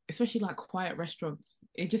like, especially like quiet restaurants.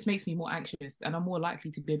 It just makes me more anxious, and I'm more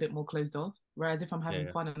likely to be a bit more closed off. Whereas if I'm having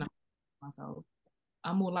fun and myself,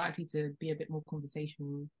 I'm more likely to be a bit more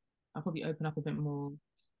conversational. I'll probably open up a bit more.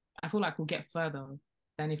 I feel like we'll get further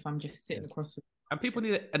than if I'm just sitting across with. And people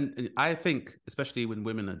need it. And I think, especially when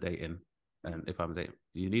women are dating, and if I'm dating,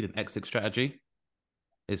 you need an exit strategy.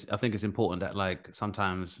 I think it's important that, like,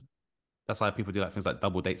 sometimes that's why people do like things like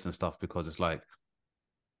double dates and stuff, because it's like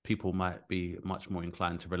people might be much more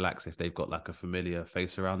inclined to relax if they've got like a familiar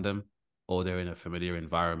face around them or they're in a familiar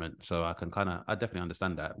environment. So I definitely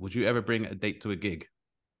understand that. Would you ever bring a date to a gig?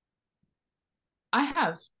 I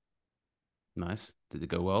have. Nice. Did it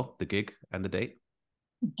go well? The gig and the date?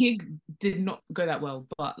 Gig did not go that well,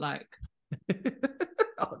 but like.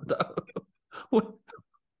 Oh no.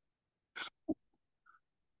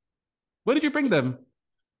 Where did you bring them?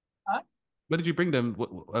 Huh? Where did you bring them?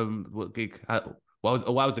 What gig? Why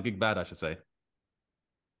was the gig bad, I should say?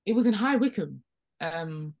 It was in High Wycombe.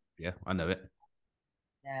 Yeah, I know it.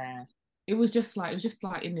 Yeah. It was just like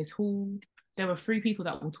in this hall. There were 3 people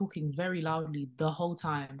that were talking very loudly the whole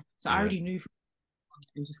time. So I already knew it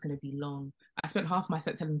was just going to be long. I spent half my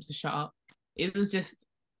set telling them to shut up. It was just,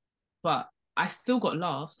 but I still got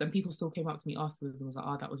laughs and people still came up to me afterwards and was like,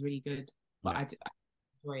 oh, that was really good. But I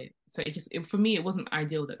enjoy it. So for me, it wasn't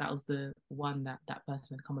ideal that was the one that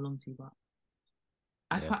person had come along to. But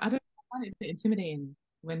I find it a bit intimidating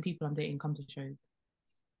when people I'm dating come to shows.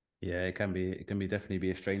 Yeah, it can definitely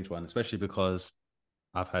be a strange one, especially because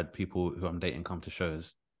I've had people who I'm dating come to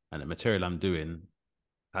shows and the material I'm doing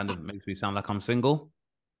kind of makes me sound like I'm single.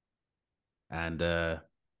 And I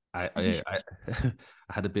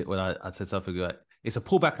had a bit where I said something like, it's a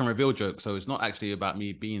pullback and reveal joke, so it's not actually about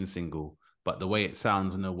me being single, but the way it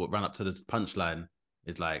sounds, what ran up to the punchline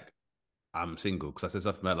is like, I'm single. Because I said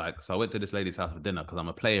something about like, so I went to this lady's house for dinner because I'm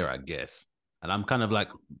a player, I guess. And I'm kind of like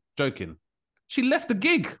joking. She left the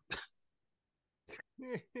gig.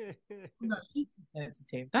 No, she's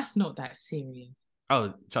sensitive. That's not that serious.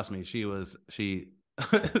 Oh, trust me, she to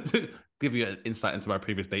give you an insight into my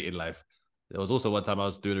previous dating life. There was also one time I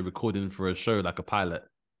was doing a recording for a show, like a pilot,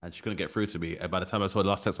 and she couldn't get through to me. And by the time I saw the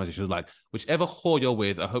last text message, she was like, whichever whore you're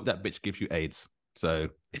with, I hope that bitch gives you AIDS. So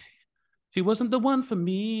she wasn't the one for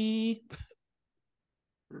me.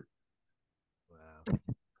 Wow.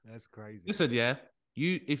 That's crazy. Listen, yeah,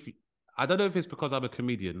 I don't know if it's because I'm a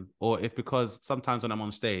comedian or if because sometimes when I'm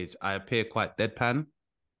on stage, I appear quite deadpan,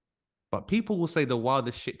 but people will say the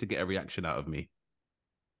wildest shit to get a reaction out of me.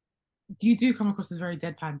 You do come across as very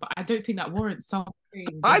deadpan, but I don't think that warrants something.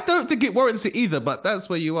 I don't think it warrants it either, but that's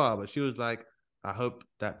where you are. But she was like, I hope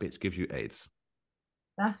that bitch gives you AIDS.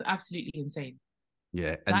 That's absolutely insane.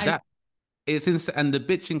 Yeah, and it's insane. And the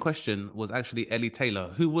bitch in question was actually Ellie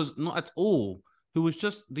Taylor, who was not at all, who was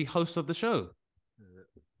just the host of the show.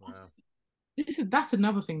 Wow. That's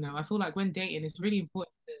another thing though. I feel like when dating, it's really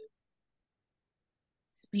important to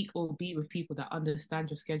speak or be with people that understand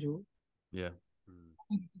your schedule. Yeah.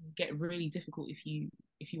 It can get really difficult if you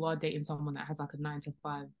are dating someone that has like a 9 to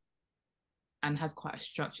 5 and has quite a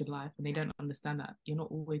structured life and they don't understand that you're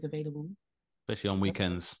not always available. Especially on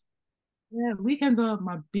weekends. Yeah, weekends are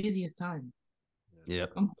my busiest time. Yeah.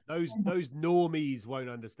 Those normies won't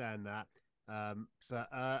understand that. I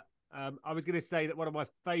was going to say that one of my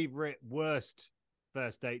favorite worst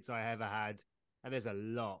first dates I ever had, and there's a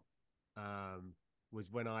lot, was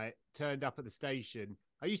when I turned up at the station.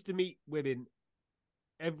 I used to meet women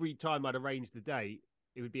every time I'd arranged a date.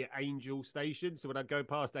 It would be at Angel Station. So when I go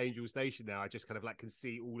past Angel Station now, I just kind of like can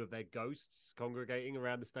see all of their ghosts congregating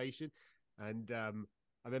around the station. And I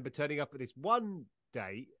remember turning up at this one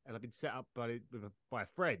date, and I've been set up by a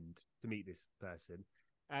friend to meet this person.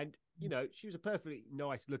 And, she was a perfectly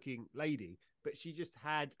nice looking lady, but she just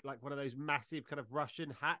had like one of those massive kind of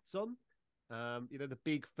Russian hats on, the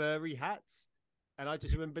big furry hats. And I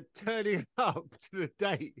just remember turning up to the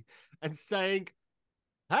date and saying,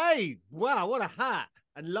 hey, wow, what a hat,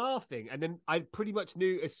 and laughing. And then I pretty much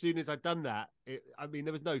knew as soon as I'd done that, there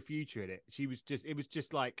was no future in it. It was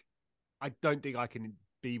just like, I don't think I can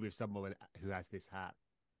be with someone who has this hat.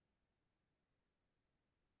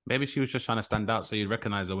 Maybe she was just trying to stand out so you'd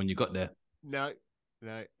recognize her when you got there. No,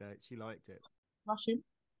 she liked it. Russian?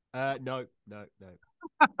 No.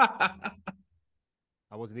 I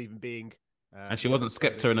wasn't even being... and she wasn't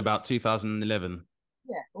Skepta in about 2011.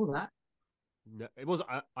 Yeah, all that. No, it wasn't.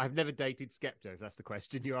 I've never dated Skepta, if that's the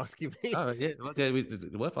question you're asking me. Oh, yeah.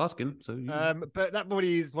 It's worth asking. So, but that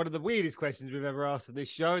probably is one of the weirdest questions we've ever asked on this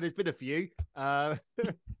show, and there's been a few. Thank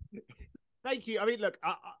you. I mean, look,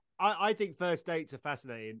 I think first dates are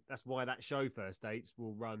fascinating. That's why that show, First Dates,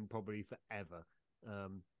 will run probably forever.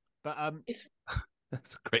 That's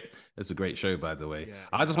a great show, by the way. Yeah,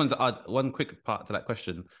 I just wanted to add one quick part to that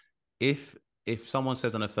question. If if someone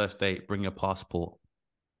says on a first date, bring your passport,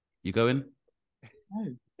 you going?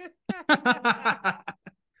 No.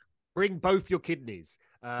 Bring both your kidneys.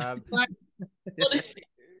 Like, honestly,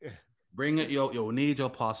 Bring it. You'll need your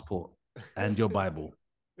passport and your Bible.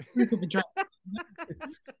 proof of address.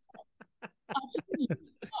 Absolutely.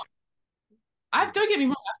 Don't get me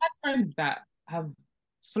wrong. I've had friends that have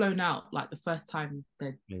flown out like the first time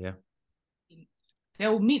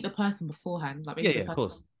they'll meet the person beforehand, like maybe the of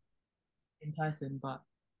course, in person, but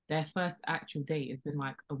their first actual date has been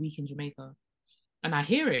like a week in Jamaica, and I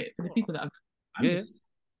hear it for the people that I'm just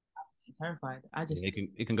absolutely terrified.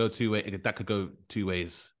 it can go two ways. That could go two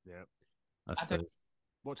ways. Yeah, I suppose.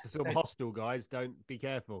 Watch the film Hostel, guys. Don't be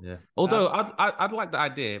careful. Yeah. Although I'd like the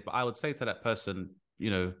idea, but I would say to that person,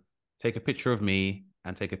 take a picture of me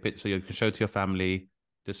and take a picture so you can show to your family,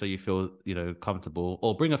 just so you feel, comfortable.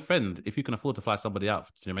 Or bring a friend if you can afford to fly somebody out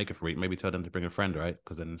to Jamaica for a week. Maybe tell them to bring a friend, right?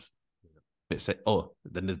 Because then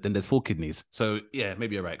then there's 4 kidneys. So yeah,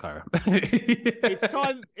 maybe you're right, Kyrah.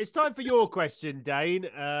 It's time for your question, Dane.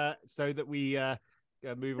 So that we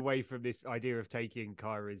move away from this idea of taking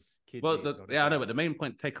Kyrah's kidneys. Well, I know, but the main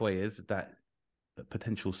takeaway is that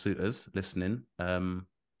potential suitors listening,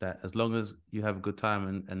 that as long as you have a good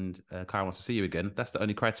time and Kyrah wants to see you again, that's the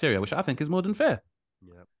only criteria, which I think is more than fair.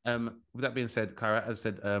 Yeah. With that being said, Kyrah, as I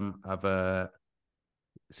said, I've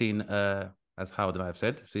seen, as Howard and I have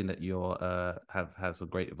said, seen that you have some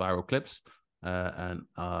great viral clips, and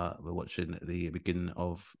we're watching the beginning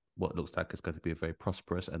of what looks like it's going to be a very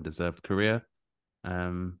prosperous and deserved career.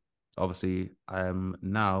 Obviously, I am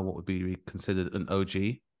now what would be considered an OG,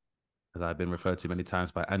 as I've been referred to many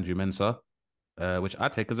times by Andrew Mensah, which I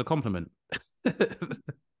take as a compliment.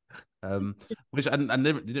 Which I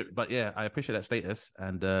never did it, but yeah, I appreciate that status.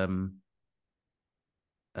 And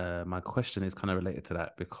my question is kind of related to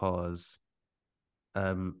that because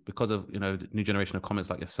of the new generation of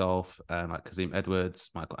comics like yourself and like Kazim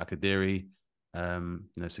Edwards, Michael Akadiri,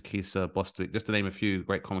 Sakisa, Bostwick, just to name a few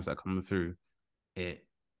great comics that are coming through. It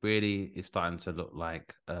really is starting to look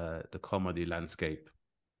like the comedy landscape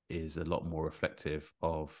is a lot more reflective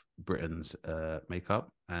of Britain's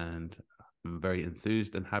makeup, and I'm very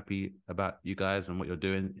enthused and happy about you guys and what you're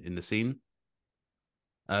doing in the scene.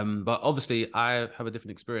 But obviously I have a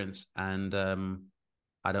different experience, and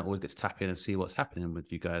I don't always get to tap in and see what's happening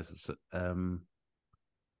with you guys. But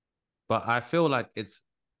I feel like it's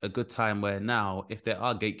a good time where now, if there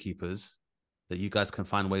are gatekeepers, that you guys can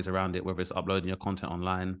find ways around it, whether it's uploading your content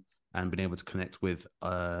online and being able to connect with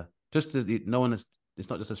it's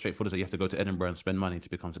not just as straightforward as that you have to go to Edinburgh and spend money to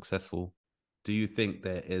become successful. Do you think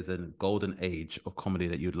there is a golden age of comedy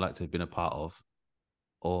that you'd like to have been a part of?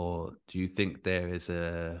 Or do you think there is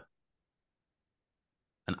an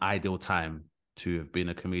ideal time to have been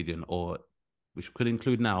a comedian, or which could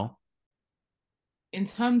include now? In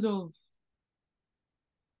terms of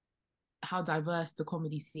how diverse the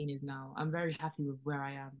comedy scene is now, I'm very happy with where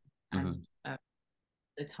I am and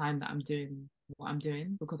the time that I'm doing what I'm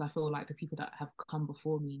doing, because I feel like the people that have come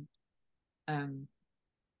before me are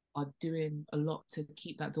doing a lot to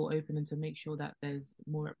keep that door open and to make sure that there's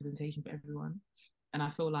more representation for everyone. And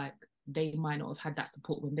I feel like they might not have had that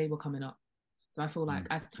support when they were coming up. So I feel like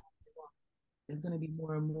as time goes on, there's going to be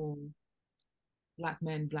more and more Black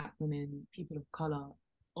men, Black women, people of color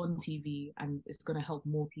on TV, and it's going to help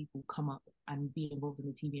more people come up and be involved in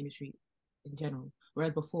the TV industry in general.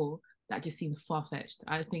 Whereas before, that just seemed far-fetched.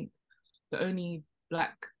 I think the only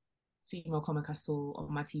Black female comic I saw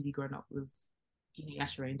on my TV growing up was Kini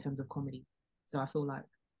Ashray in terms of comedy. So I feel like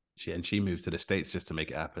she moved to the States just to make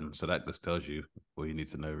it happen. So that just tells you all you need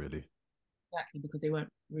to know, really. Exactly, because she wasn't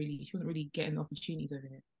really getting opportunities over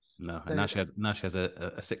here. No, so, and now she has a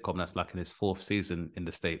sitcom that's like in its 4th season in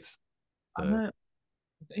the States. So. I know.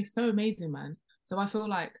 It's so amazing, man. So I feel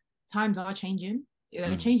like times are changing.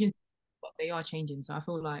 They're changing, but they are changing. So I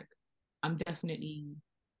feel like I'm definitely.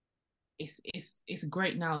 It's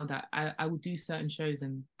great now that I will do certain shows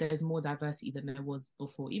and there's more diversity than there was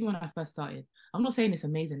before. Even when I first started, I'm not saying it's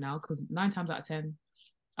amazing now, because 9 times out of 10,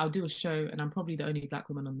 I'll do a show and I'm probably the only Black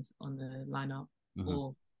woman on the lineup,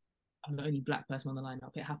 or I'm the only Black person on the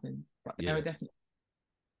lineup. It happens, but there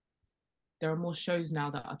are more shows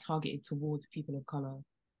now that are targeted towards people of color,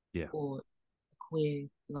 or queer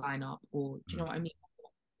lineup, or do you know what I mean?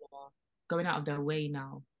 Going out of their way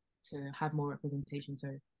now to have more representation.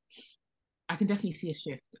 So I can definitely see a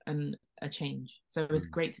shift and a change. So it's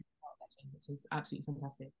great to be part of that change. This is absolutely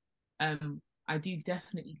fantastic. I do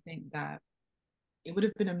definitely think that it would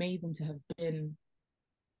have been amazing to have been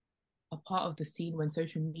a part of the scene when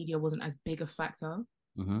social media wasn't as big a factor.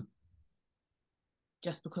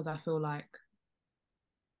 Just because I feel like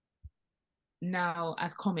now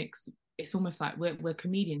as comics, it's almost like we're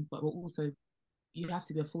comedians, but we're also, you have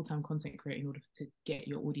to be a full-time content creator in order to get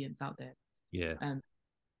your audience out there. Yeah.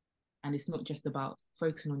 And it's not just about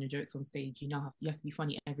focusing on your jokes on stage. You have to be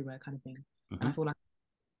funny everywhere, kind of thing. Mm-hmm. And I feel like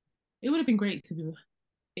it would have been great to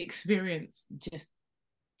experience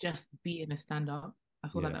just being a stand-up. I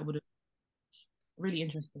feel like that would have really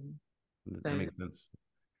interesting. That makes sense.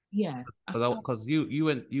 Yeah, because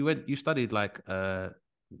you studied like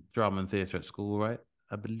drama and theatre at school, right?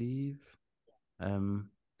 I believe.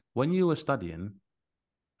 When you were studying,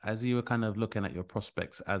 as you were kind of looking at your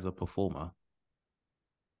prospects as a performer,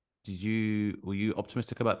 were you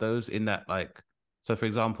optimistic about those? In that, like, so for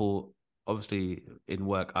example, obviously in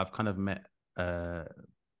work, I've kind of met a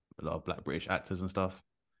lot of Black British actors and stuff,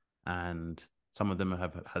 and some of them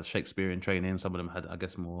have had Shakespearean training. Some of them had, I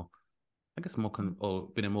guess, more or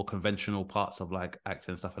been in more conventional parts of like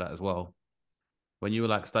acting and stuff like that as well. When you were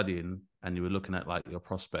like studying and you were looking at like your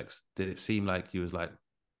prospects, did it seem like you was like,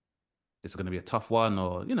 this is going to be a tough one,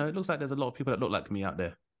 or it looks like there's a lot of people that look like me out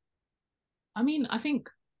there? I mean, I think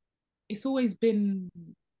it's always been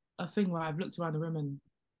a thing where I've looked around the room and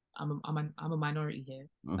I'm a minority here.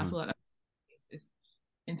 Mm-hmm. I feel like it's,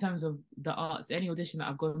 in terms of the arts, any audition that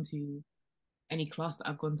I've gone to, any class that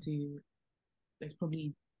I've gone to, there's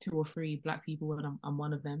probably 2 or 3 Black people, and I'm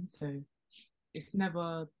one of them. So it's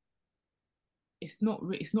not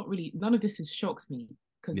really, none of this has shocked me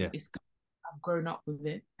because I've grown up with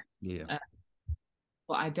it. Yeah.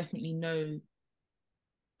 But I definitely know,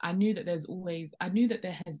 I knew that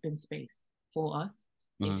there has been space for us.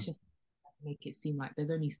 Mm-hmm. It's just to make it seem like there's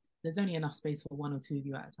only enough space for 1 or 2 of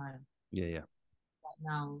you at a time. Yeah. Right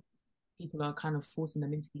now, people are kind of forcing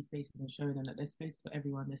them into these spaces and showing them that there's space for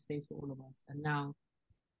everyone, there's space for all of us. And now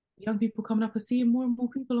young people coming up are seeing more and more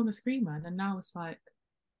people on the screen, man. And now it's like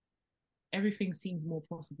everything seems more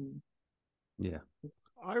possible. Yeah.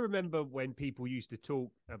 I remember when people used to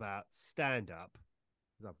talk about stand-up,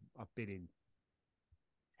 because I've been in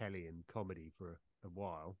telly and comedy for a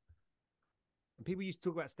while, and people used to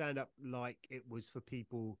talk about stand-up like it was for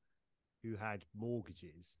people who had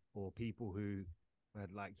mortgages or people who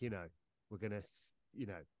had, like, we're going to,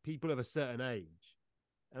 people of a certain age.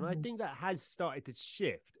 And I think that has started to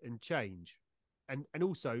shift and change. And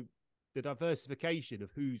also the diversification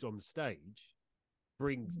of who's on stage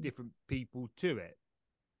brings different people to it.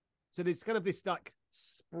 So there's kind of this like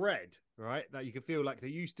spread, right? That you can feel like there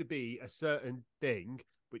used to be a certain thing,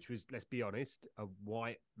 which was, let's be honest, a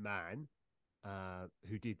white man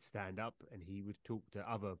who did stand up, and he would talk to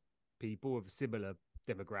other people of a similar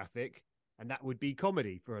demographic, and that would be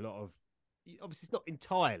comedy for a lot of. Obviously, it's not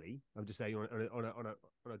entirely. I'm just saying on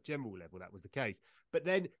a general level that was the case. But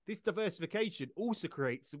then this diversification also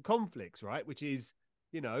creates some conflicts, right? Which is,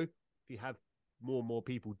 if you have more and more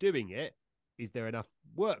people doing it, is there enough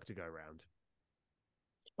work to go around?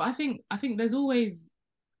 But I think there's always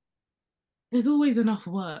enough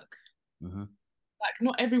work. Mm-hmm. Like,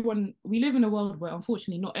 not everyone. We live in a world where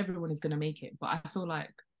unfortunately not everyone is going to make it. But I feel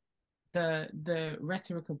like the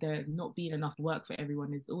rhetoric of there not being enough work for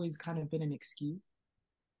everyone has always kind of been an excuse.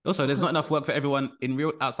 Also, there's not enough work for everyone in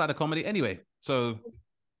real outside of comedy anyway. So,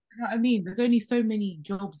 you know what I mean? There's only so many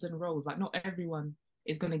jobs and roles. Like, not everyone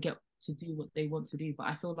is going to get to do what they want to do. But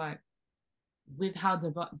I feel like with how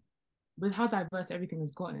diverse everything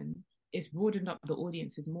has gotten, it's broadened up the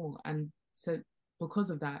audiences more. And so because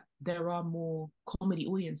of that, there are more comedy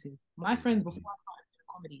audiences. My friends before I started doing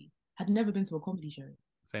comedy had never been to a comedy show.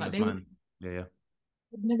 Same as mine. Yeah.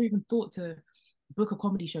 I've never even thought to book a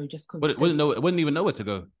comedy show just because. But wouldn't even know where to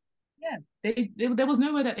go. Yeah, there was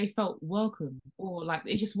nowhere that they felt welcome, or like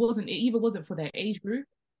it just wasn't. It either wasn't for their age group,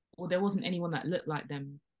 or there wasn't anyone that looked like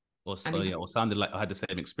them, or sounded like I had the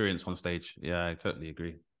same experience on stage. Yeah, I totally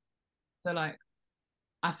agree. So like,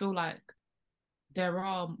 I feel like there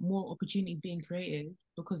are more opportunities being created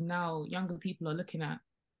because now younger people are looking at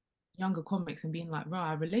younger comics and being like,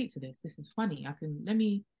 right, I relate to this. This is funny. I feel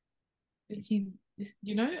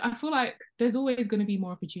like there's always going to be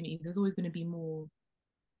more opportunities. There's always going to be more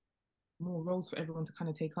roles for everyone to kind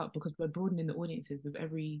of take up because we're broadening the audiences of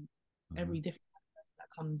every different person that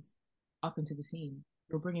comes up into the scene.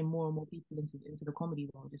 We're bringing more and more people into the comedy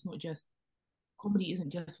world. It's not just, comedy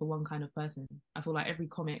isn't just for one kind of person. I feel like every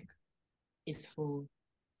comic is for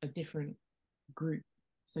a different group.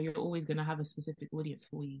 So you're always going to have a specific audience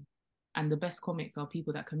for you. And the best comics are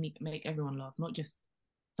people that can make everyone laugh, not just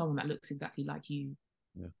someone that looks exactly like you.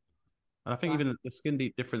 Yeah. And I think even the skin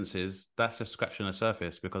deep differences, that's just scratching the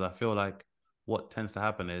surface, because I feel like what tends to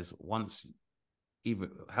happen is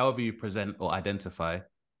however you present or identify,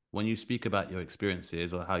 when you speak about your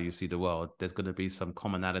experiences or how you see the world, there's going to be some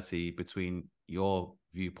commonality between your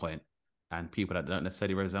viewpoint and people that don't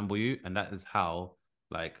necessarily resemble you. And that is how,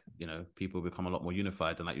 like, you know, people become a lot more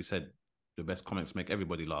unified. And like you said, the best comics make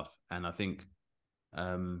everybody laugh. And I think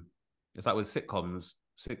it's like with sitcoms.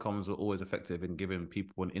 Sitcoms were always effective in giving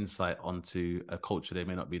people an insight onto a culture they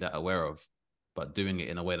may not be that aware of, but doing it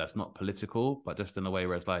in a way that's not political, but just in a way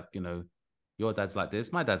where it's like, you know, your dad's like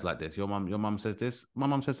this, my dad's like this, your mum says this, my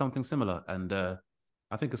mum says something similar. And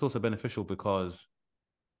I think it's also beneficial because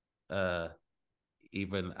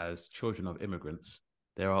even as children of immigrants,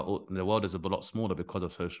 the world is a lot smaller because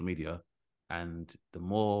of social media. And the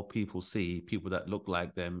more people see people that look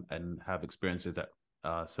like them and have experiences that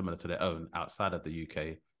are similar to their own outside of the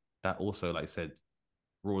UK, that also, like I said,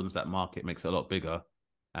 broadens that market, makes it a lot bigger.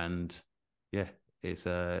 And yeah, it's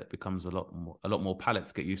becomes a lot more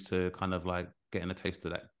palates get used to kind of like getting a taste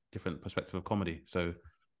of that different perspective of comedy. So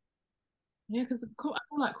yeah, because I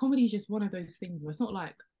feel like comedy is just one of those things where it's not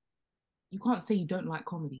like you can't say you don't like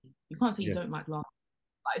comedy, you can't say you don't like laugh.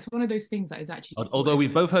 Like, it's one of those things that is actually, although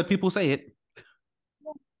we've both heard people say it.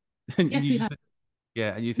 And yes, we have.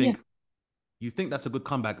 Yeah, and you think that's a good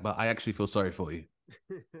comeback, but I actually feel sorry for you.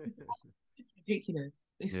 It's ridiculous.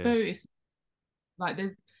 It's like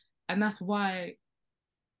and that's why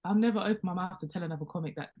I'll never open my mouth to tell another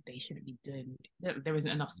comic that they shouldn't be doing. There isn't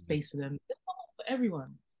enough space for them. There's not for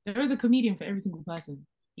everyone. There is a comedian for every single person,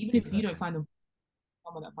 even if you don't find them,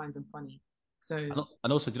 someone that finds them funny. So,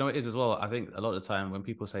 and also, do you know what it is as well? I think a lot of the time when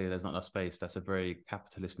people say there's not enough space, that's a very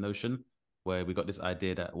capitalist notion, where we got this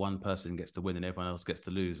idea that one person gets to win and everyone else gets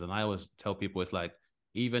to lose. And I always tell people, it's like,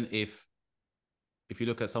 even if you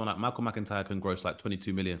look at someone like Michael McIntyre can gross like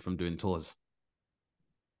 22 million from doing tours.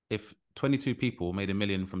 If 22 people made $1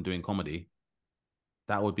 million from doing comedy,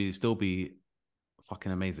 that would still be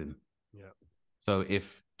fucking amazing. Yeah. So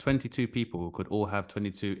if 22 people could all have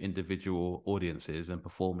 22 individual audiences and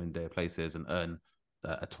perform in their places and earn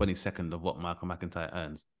a 22nd of what Michael McIntyre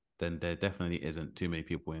earns, then there definitely isn't too many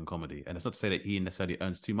people in comedy. And it's not to say that he necessarily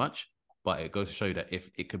earns too much, but it goes to show you that if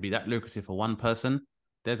it could be that lucrative for one person,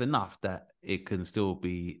 there's enough that it can still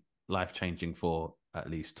be life-changing for at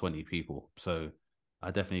least 20 people. So I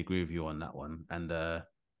definitely agree with you on that one. And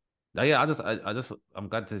yeah, I'm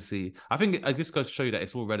glad to see. I think it just goes to show you that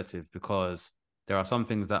it's all relative, because there are some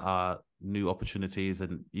things that are new opportunities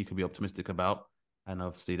and you can be optimistic about. And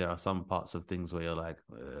obviously there are some parts of things where you're like,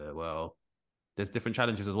 well, there's different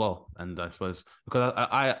challenges as well. And I suppose because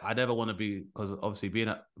I never want to be, because obviously being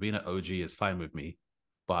an OG is fine with me,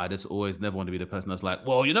 but I just always never want to be the person that's like,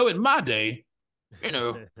 well, you know, in my day, you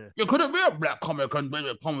know, you couldn't be a black comic and be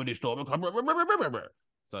a comedy store.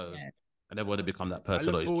 So yeah. I never want to become that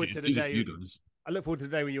person. I look forward to the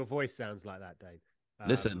day when your voice sounds like that, Dave.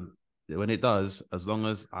 Listen, when it does, as long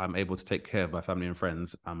as I'm able to take care of my family and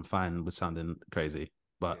friends, I'm fine with sounding crazy.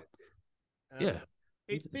 But yeah.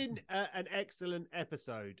 It's been an excellent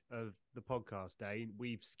episode of the podcast, Dane.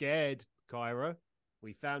 We've scared Kyrah.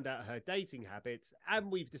 We found out her dating habits,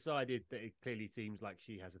 and we've decided that it clearly seems like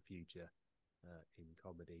she has a future in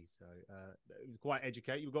comedy. So quite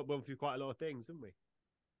educated. We've gone through quite a lot of things, haven't we?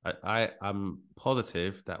 I'm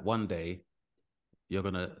positive that one day you're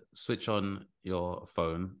going to switch on your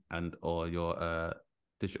phone or your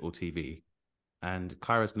digital TV, and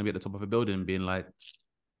Kyrah's going to be at the top of a building being like...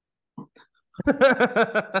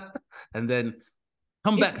 and then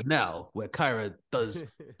come back now where Kyrah does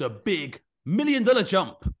the big $1 million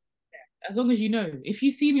jump. As long as you know, if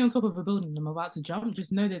you see me on top of a building and I'm about to jump,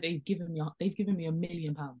 just know that they've given me £1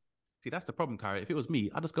 million. See, that's the problem, Kyrah. If it was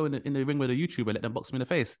me, I'd just go in the ring with a YouTuber and let them box me in the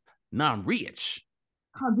face. Now I'm rich.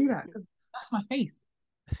 I can't do that because that's my face.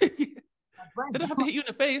 They don't have to hit you in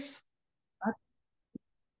the face. You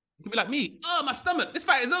can be like me. Oh, my stomach. This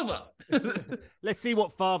fight is over. Let's see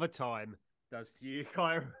what Father Time does to you,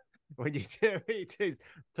 Kyrah. When you do it is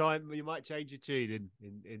time, you might change your tune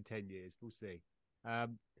in 10 years. We'll see. But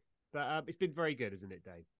it's been very good, isn't it,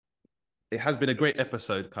 Dave? It has been a great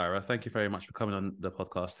episode, Kyrah. Thank you very much for coming on the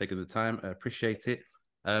podcast, taking the time. I appreciate it.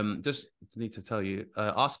 Just need to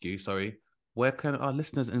ask you, where can our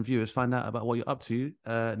listeners and viewers find out about what you're up to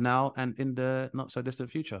now and in the not so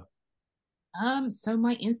distant future? So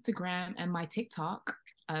my Instagram and my TikTok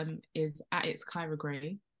is at It's Kyrah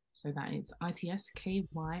Gray. So that is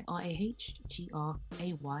ITSKYRAHGRAY.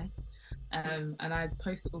 And I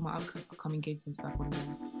post all my upcoming gigs and stuff on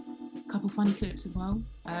there. A couple funny clips as well.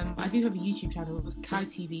 I do have a YouTube channel. It was Kai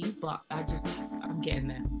TV, but I'm getting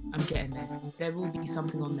there. There will be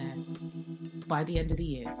something on there. by the end of the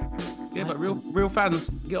year. Yeah, but real fans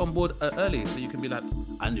get on board early, so you can be like,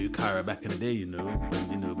 I knew Kyrah back in the day,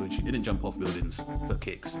 when she didn't jump off buildings for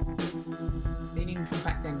kicks. They knew from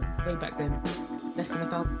back then, way back then, less than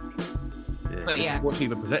 1,000. Yeah, but yeah, wasn't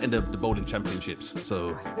even presenting the bowling championships,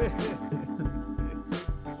 so.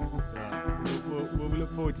 We'll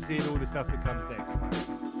look forward to seeing all the stuff that comes next.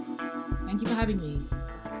 Thank you for having me.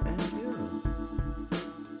 Thank you.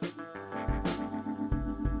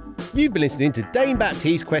 You've been listening to Dane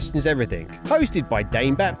Baptiste Questions Everything, hosted by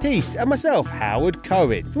Dane Baptiste and myself, Howard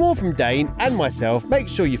Cohen. For more from Dane and myself, make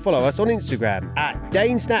sure you follow us on Instagram at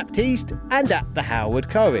DaneSnaptiste and at The Howard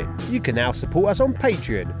Cohen. You can now support us on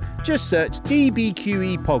Patreon. Just search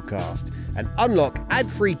DBQE Podcast and unlock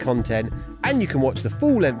ad-free content, and you can watch the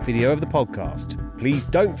full-length video of the podcast. Please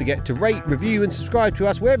don't forget to rate, review and subscribe to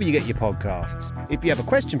us wherever you get your podcasts. If you have a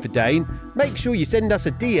question for Dane, make sure you send us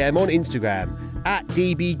a DM on Instagram at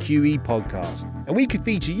DBQE Podcast, and we could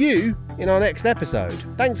feature you in our next episode.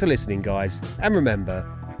 Thanks for listening, guys, and remember,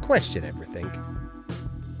 question everything.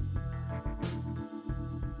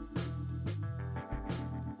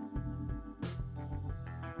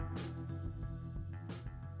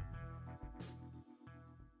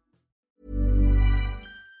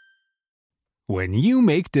 When you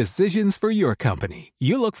make decisions for your company,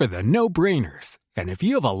 you look for the no-brainers. And if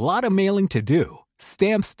you have a lot of mailing to do,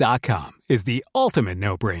 Stamps.com is the ultimate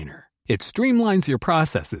no-brainer. It streamlines your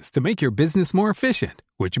processes to make your business more efficient,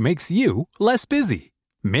 which makes you less busy.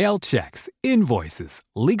 Mail checks, invoices,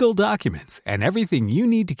 legal documents, and everything you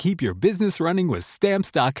need to keep your business running with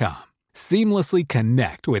Stamps.com. Seamlessly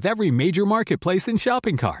connect with every major marketplace and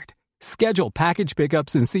shopping cart. Schedule package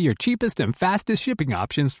pickups and see your cheapest and fastest shipping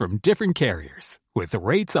options from different carriers, with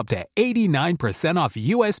rates up to 89% off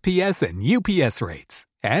USPS and UPS rates.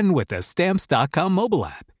 And with the Stamps.com mobile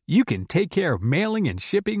app, you can take care of mailing and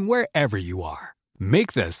shipping wherever you are.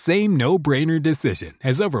 Make the same no-brainer decision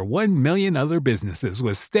as over 1 million other businesses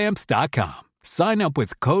with Stamps.com. Sign up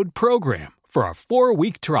with code PROGRAM for a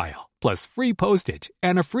 4-week trial, plus free postage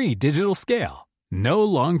and a free digital scale. No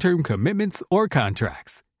long-term commitments or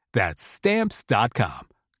contracts. That's Stamps.com.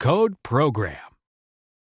 Code PROGRAM.